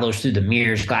hollows through the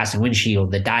mirrors, glass, and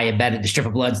windshield. The strip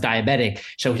of blood's diabetic,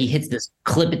 so he hits this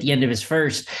clip at the end of his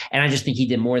first, and I just think he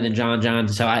did more than John.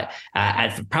 So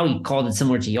I probably called it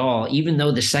similar to y'all. Even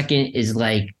though the second is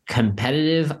like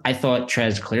competitive, I thought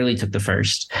Trez clearly took the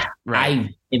first. Right. I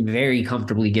am very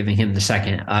comfortably giving him the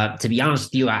second. To be honest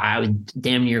with you, I would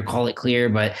damn near call it clear,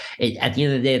 but at the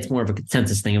end of the day, it's more of a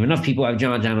consensus thing. If enough people have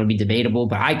John, it would be debatable,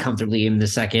 but I comfortably give him the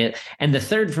second. And the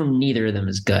third from neither of them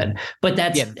is good. But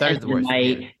that's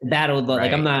my battle.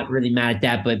 Like I'm not really mad at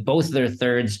that, but both of their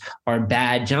thirds are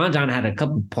bad. John had a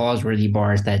couple pause-worthy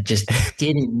bars that just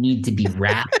didn't need to be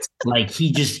rapped. Like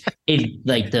he just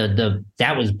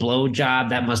that was blowjob.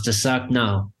 That must have sucked.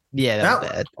 No. Yeah, that was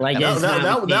bad. Like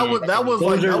that was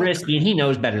those like are risky, and he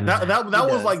knows better than that. That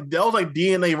was like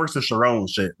DNA versus Sharon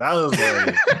shit. That was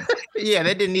like yeah,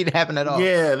 that didn't need to happen at all.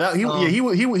 Yeah, he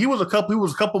was a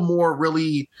couple more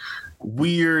really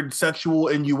weird sexual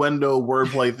innuendo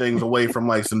wordplay things away from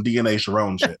like some DNA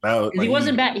Sharon shit. He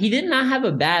wasn't bad. He did not have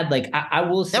a bad I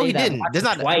will say he didn't. There's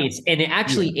not twice, and it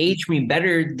actually aged me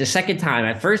better the second time.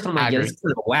 At first, I'm like, this is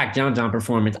a whack John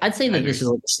performance. I'd say that this is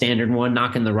like a standard one,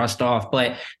 knocking the rust off.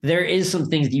 But there is some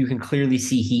things that you can clearly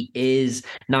see he is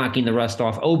knocking the rust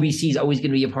off. OBC is always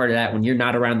going to be a part of that. When you're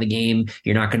not around the game,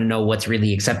 you're not going to know what's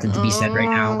really accepted to be said right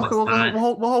now.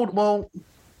 Well,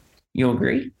 you don't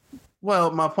agree?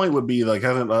 Well, my point would be like,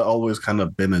 hasn't always kind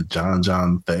of been a John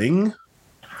thing?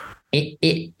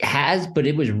 It has, but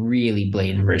it was really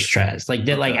blatant versus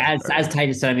Trez. As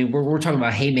Titus said, I mean, we're talking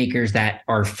about haymakers that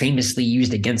are famously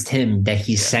used against him that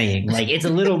he's saying. Like it's a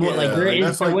little more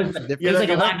there's like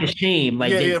a lack of shame.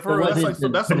 Like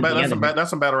that's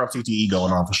some batter up CTE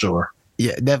going on for sure.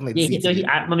 Yeah, definitely.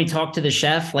 Yeah, let me talk to the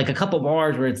chef. Like a couple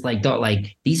bars where it's like,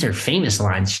 these are famous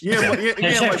lines. Yeah, like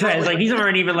these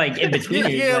aren't even like in between.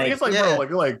 It's like,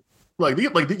 bro,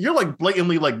 you're like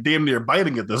blatantly like damn near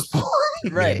biting at this point.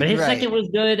 Right. But his second was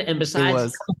good. And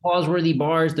besides pause-worthy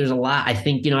bars, there's a lot. I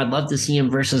think, I'd love to see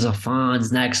him versus a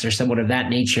Fonz next or someone of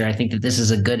that nature. I think that this is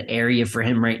a good area for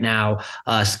him right now,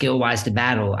 skill-wise to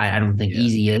battle. I don't think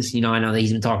easy is. I know that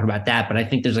he's been talking about that, but I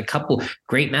think there's a couple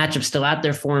great matchups still out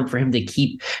there for him to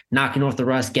keep knocking off the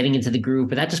rust, getting into the groove.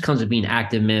 But that just comes with being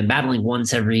active, man. Battling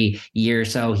once every year or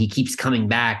so. He keeps coming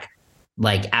back.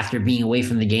 Like after being away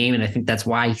from the game, and I think that's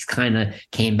why he's kind of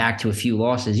came back to a few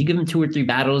losses. You give him 2 or 3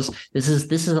 battles, this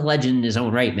is a legend in his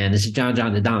own right, man. This is John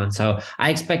the Don. So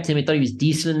I expect him. I thought he was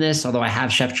decent in this, although I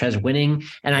have Chef Trez winning,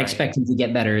 and I expect him to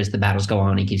get better as the battles go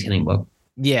on. He keeps getting booked.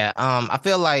 Yeah, I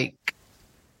feel like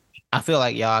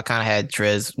y'all kind of had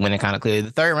Trez winning kind of clearly.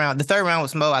 The third round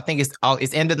was Smo. I think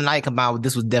it's end of the night combined with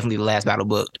this was definitely the last battle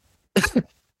booked.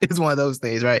 It's one of those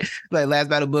things, right? Like last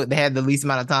battle book, they had the least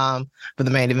amount of time for the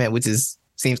main event, which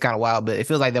seems kind of wild, but it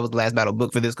feels like that was the last battle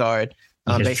book for this card.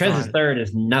 Trez's third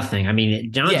is nothing. I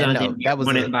mean, John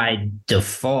won it by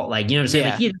default. Like, you know what I'm saying?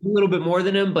 Yeah. Like he had a little bit more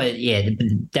than him, but yeah,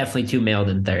 definitely 2 male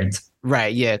than thirds.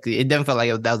 Right. Yeah. It definitely felt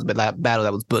like that was a battle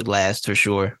that was booked last for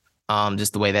sure.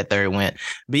 Just the way that third went.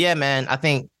 But yeah, man, I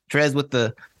think Trez with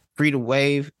the free to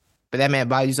wave, but that man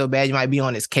bothered you so bad you might be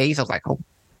on his case. I was like, oh,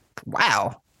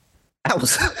 wow. That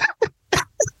was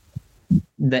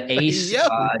the ace,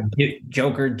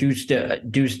 Joker, deuce.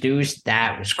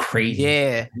 That was crazy.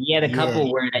 Yeah. He had a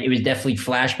couple where it was definitely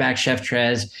flashback Chef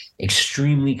Trez,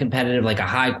 extremely competitive, like a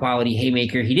high quality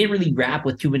haymaker. He didn't really rap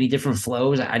with too many different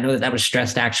flows. I know that was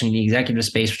stressed actually in the executive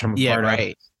space, which I'm a part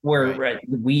of. Where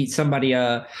somebody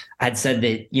had said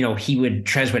that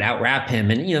Trez would out rap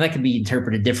him, and that could be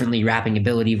interpreted differently, rapping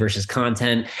ability versus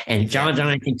content. And John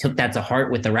I think took that to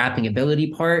heart with the rapping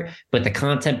ability part, but the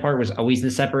content part was always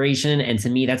the separation. And to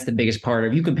me, that's the biggest part.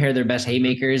 If you compare their best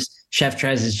haymakers, Chef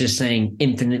Trez is just saying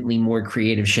infinitely more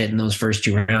creative shit in those first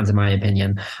 2 rounds, in my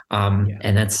opinion.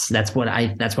 And that's why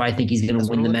I think he's going to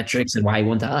win the metrics and why he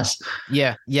won to us.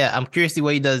 Yeah. I'm curious to see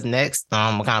what he does next.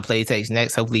 What kind of play he takes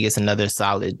next. Hopefully, he gets another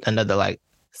solid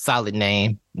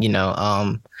name.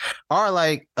 Or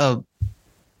like a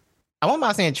I won't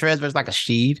mind seeing Trez versus like a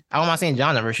Sheed. I don't mind seeing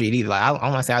John versus Sheed either. Like, I don't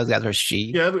want to see how these guys versus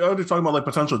Sheed. Yeah, I was just talking about like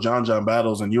potential John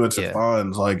battles, and you had said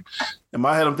Fonz. Like in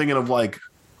my head, I'm thinking of like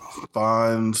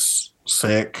Fonz,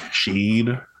 Sick,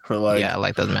 Sheed. Like, I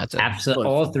like those matchups. Absolutely.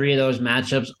 All three of those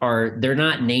matchups they're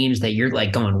not names that you're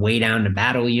like going way down to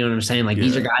battle. You know what I'm saying? Like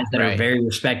these are guys that are very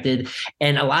respected.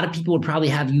 And a lot of people would probably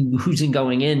have you losing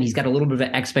going in. He's got a little bit of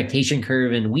an expectation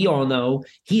curve. And we all know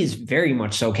he is very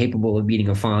much so capable of beating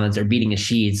a Fonz or beating a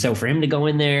Sheed. So for him to go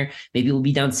in there, maybe we'll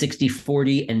be down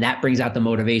 60-40. And that brings out the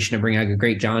motivation to bring out a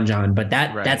great John. But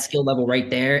that skill level right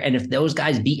there. And if those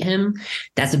guys beat him,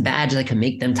 that's a badge that can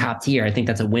make them top tier. I think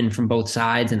that's a win from both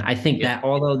sides. And I think that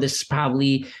although this is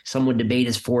probably some would debate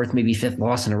his fourth, maybe fifth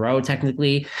loss in a row,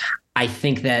 technically, I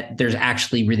think that there's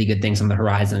actually really good things on the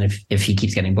horizon if he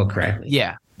keeps getting booked correctly.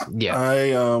 Yeah.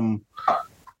 I'm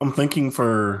thinking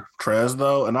for Trez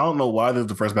though, and I don't know why this is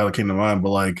the first battle that came to mind,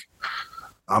 but like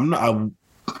I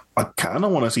kind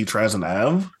of want to see Trez and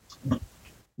Av,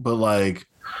 but like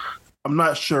I'm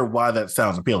not sure why that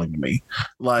sounds appealing to me.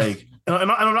 Like,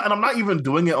 and I'm not even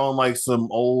doing it on like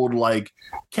some old like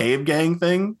cave gang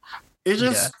thing. It's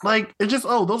just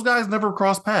those guys never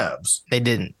crossed paths. They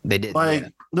didn't.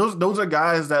 Like those are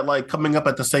guys that like coming up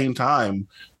at the same time.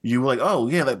 You were like, oh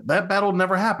yeah, that battle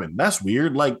never happened. That's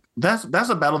weird. Like that's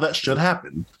a battle that should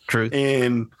happen. True.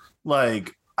 And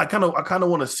like I kind of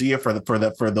want to see it for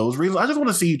those reasons. I just want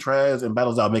to see Trez in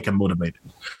battles that make him motivated.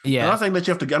 Yeah. I'm not saying that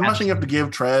you have to. I'm not saying you have to give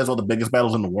Trez all the biggest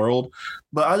battles in the world,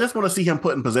 but I just want to see him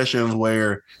put in positions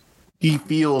where he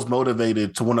feels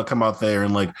motivated to want to come out there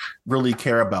and like really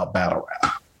care about battle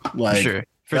rap. Like for sure.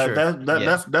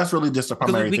 That's really just a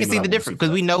primary. We can see the difference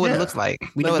because we know what it looks like.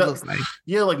 We know what it looks like.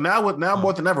 Yeah, like now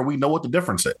more than ever, we know what the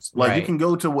difference is. Like you can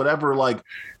go to whatever like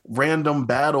random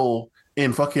battle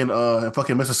in fucking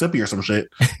Mississippi or some shit,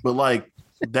 but like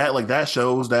that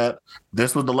shows that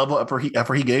this was the level of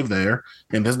effort he gave there,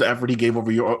 and this is the effort he gave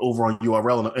over on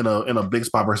URL in a big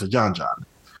spot versus John.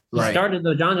 Like, started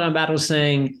the John battle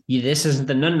saying, this isn't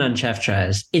the Nun Chef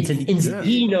Trez. It's an instant.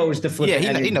 He knows the flip.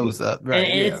 Yeah, he knows what's up. Right.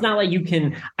 And it's not like you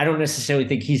can, I don't necessarily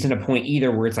think he's in a point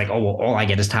either where it's like, oh, well, all I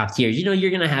get is top tier. You know, you're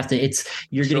going to have to,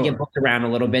 you're going to get booked around a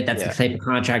little bit. That's the type of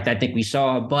contract I think we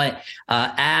saw. But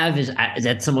Av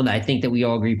that's someone that I think that we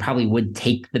all agree probably would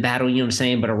take the battle, you know what I'm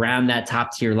saying? But around that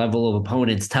top tier level of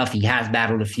opponents, tough. He has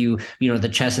battled a few, the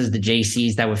Chesses, the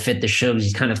JCs that would fit the shows.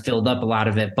 He's kind of filled up a lot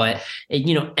of it. But,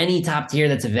 any top tier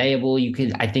that's available,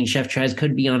 I think Chef Trez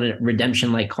could be on a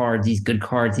redemption like cards, these good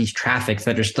cards, these traffics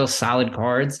that are still solid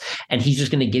cards, and he's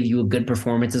just going to give you a good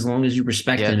performance as long as you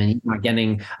respect him and he's not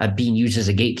getting being used as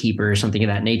a gatekeeper or something of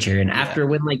that nature. And after a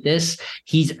win like this,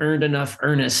 he's earned enough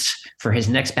earnest for his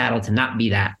next battle to not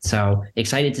be that. So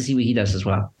excited to see what he does as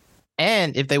well.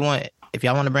 And if y'all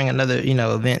want to bring another,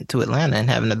 event to Atlanta and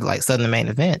have another like Southern main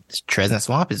event, Trez and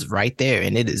Swamp is right there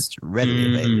and it is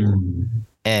readily available.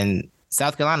 And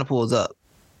South Carolina pulls up.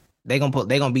 They're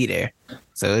gonna be there,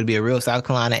 so it'll be a real South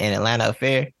Carolina and Atlanta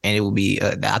affair, and it will be.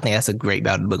 I think that's a great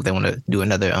battle to book. They want to do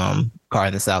another card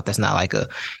in the South. That's not like a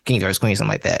King versus Queen,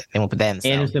 something like that. They won't put that in the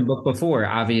South. And it's been booked before,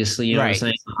 obviously. You know what I'm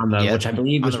saying? Which I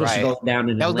believe was supposed to go down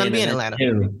in Atlanta. That was gonna be in Atlanta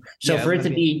too. So for it to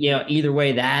be, either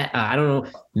way, that I don't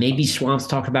know. Maybe Swamp's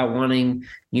talked about wanting,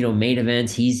 main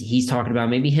events. He's talking about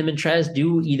maybe him and Trez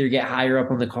do either get higher up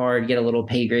on the card, get a little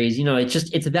pay grades.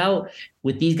 It's about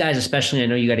with these guys, especially. I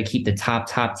know you got to keep the top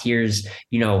tiers,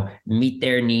 meet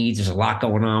their needs. There's a lot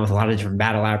going on with a lot of different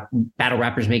battle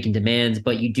rappers making demands,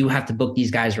 but you do have to book these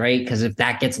guys right, because if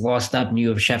that gets lost up and you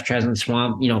have Chef Trez and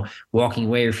Swamp, walking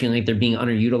away or feeling like they're being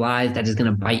underutilized, that is going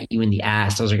to bite you in the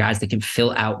ass. Those are guys that can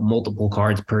fill out multiple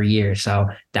cards per year, so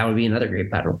that would be another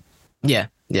great battle. Yeah,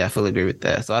 I fully agree with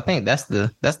that. So I think that's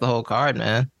the whole card,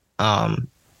 man.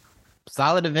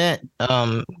 Solid event.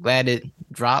 Glad it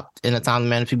dropped in a timely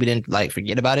manner. People didn't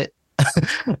forget about it.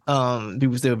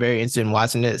 People still very interested in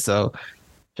watching it. So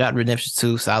shout out to Redemption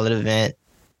 2, solid event.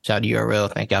 Shout out to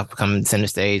URL. Thank y'all for coming to Center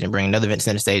Stage and bringing another event to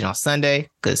Center Stage on Sunday.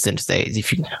 Because Center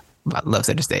Stage, I love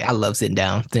Center Stage. I love sitting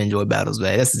down to enjoy battles,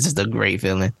 man. That's just a great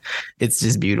feeling. It's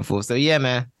just beautiful. So yeah,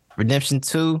 man. Redemption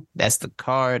 2, that's the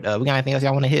card. We got anything else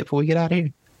y'all want to hit before we get out of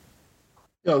here?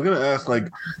 Yeah, I was gonna ask,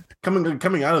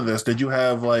 coming out of this, did you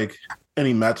have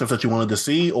any matchups that you wanted to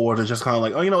see, or was it just kind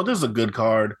of this is a good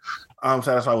card, I'm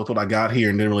satisfied with what I got here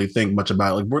and didn't really think much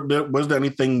about it? Was there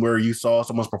anything where you saw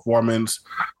someone's performance,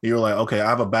 you were like, okay, I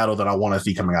have a battle that I want to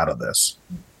see coming out of this?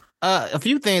 A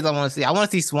few things I want to see. I want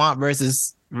to see Swamp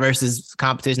versus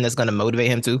competition that's going to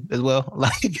motivate him too as well.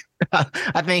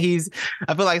 I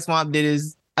feel like Swamp did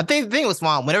his. I think the thing with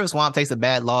Swamp, whenever Swamp takes a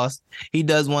bad loss, he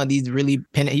does one of these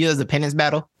he does a penance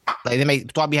battle Like they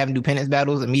make Swamp be having to do penance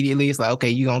battles immediately. It's like, okay,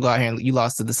 you gonna go out here and you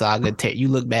lost to the Saga. You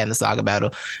look bad in the Saga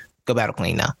battle. Go battle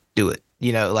clean now. Do it.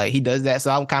 You know, like he does that.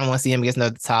 So I kind of want to see him against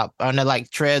another top or another like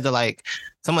Trez or like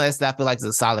some of that stuff. I feel like is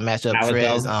a solid matchup.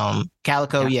 Trez,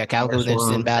 Calico, Calico was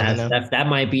interested in battling them. That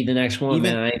might be the next one,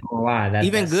 man. I ain't gonna lie.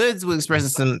 Even Goods was expressing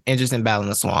some interest in battling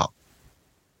the Swamp.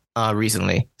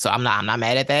 Recently, so I'm not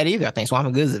mad at that either. I think Swamp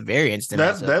and Goods is very interesting.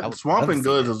 That Swamp and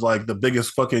Goods is like the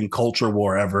biggest fucking culture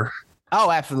war ever.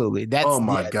 Oh, absolutely. That's oh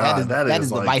my god, that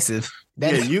is like, divisive.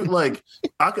 You like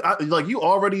I like you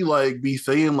already like be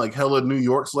saying like hella New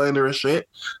York slander and shit,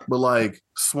 but like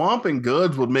Swamp and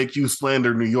Goods would make you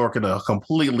slander New York in a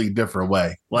completely different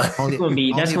way. Like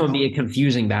that's gonna be a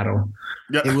confusing battle.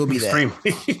 Yeah, it will be extremely.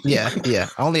 That. yeah.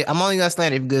 I'm only gonna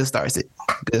slander if Good starts it.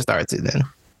 Good starts it then.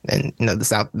 And the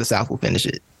South will finish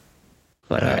it.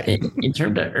 But in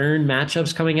terms of earned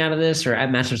matchups coming out of this, or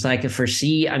matchups that I could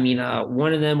foresee, I mean,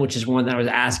 one of them, which is one that I was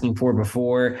asking for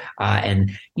before,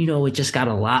 and it just got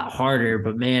a lot harder.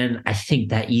 But man, I think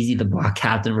that Easy the Block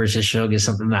Captain versus Shug is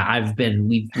something that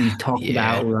we've talked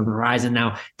about on the horizon.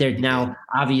 Now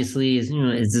obviously is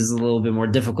a little bit more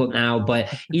difficult now,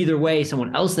 but either way,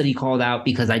 someone else that he called out,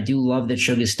 because I do love that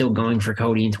Shug is still going for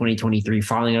Cody in 2023,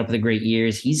 following up the great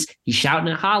years. He's shouting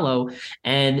at Hollow,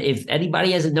 and if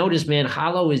anybody hasn't noticed, man,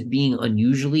 Hollow is being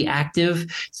unusually active.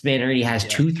 This man already has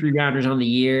 2 3-rounders on the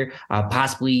year.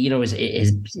 Possibly,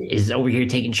 is over here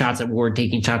taking shots at Ward,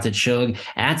 taking shots at Shug.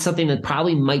 And that's something that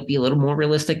probably might be a little more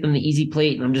realistic than the easy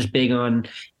plate. And I'm just big on,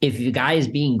 if the guy is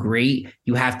being great,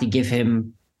 you have to give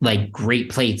him like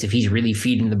great plates if he's really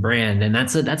feeding the brand. And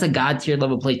that's a god tier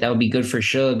level plate that would be good for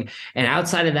Shug. And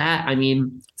outside of that, I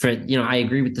mean, I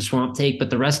agree with the Swamp take,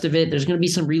 but the rest of it, there's going to be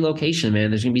some relocation,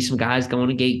 man. There's going to be some guys going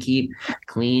to gatekeep,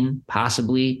 clean,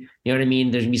 possibly. You know what I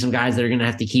mean? There's going to be some guys that are going to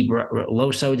have to keep.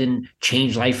 Loso didn't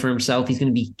change life for himself. He's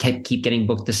going to keep getting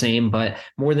booked the same. But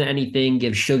more than anything,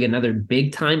 give Shug another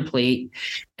big time plate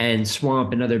and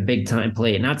Swamp another big time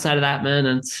plate. And outside of that, man,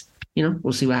 that's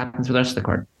we'll see what happens with the rest of the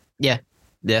card. Yeah.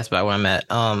 That's about where I'm at.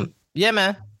 Yeah,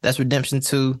 man. That's Redemption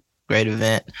 2. Great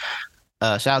event.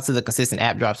 Shout out to the consistent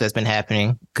app drops that's been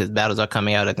happening, because battles are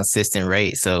coming out at a consistent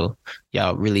rate. So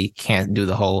y'all really can't do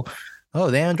the whole,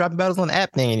 they aren't dropping battles on the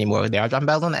app thing anymore. They are dropping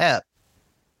battles on the app.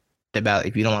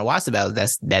 If you don't want to watch the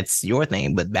battles, that's your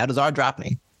thing. But battles are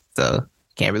dropping. So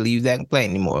can't really use that complaint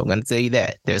anymore. I'm going to tell you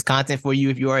that. There's content for you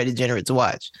if you are a degenerate to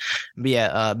watch. But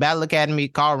yeah, Battle Academy,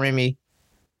 call Remy,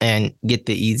 and get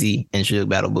the Easy and Shug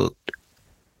battle booked.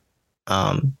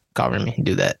 Call me,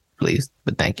 do that, please.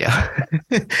 But thank y'all.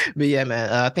 But yeah, man,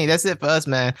 I think that's it for us,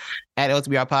 man. At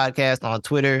LTBR Podcast on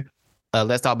Twitter,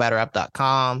 Let's Talk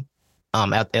BattleRap.com,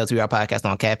 at LTBR Podcast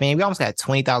on Caffeine. We almost got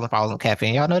 20,000 followers on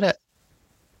Caffeine. Y'all know that?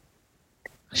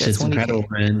 It's incredible,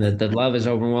 man. The love is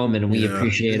overwhelming, and we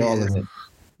appreciate all of it.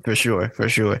 For sure.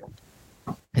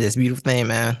 It's a beautiful thing,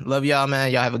 man. Love y'all,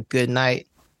 man. Y'all have a good night.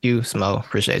 You, Smo.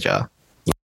 Appreciate y'all.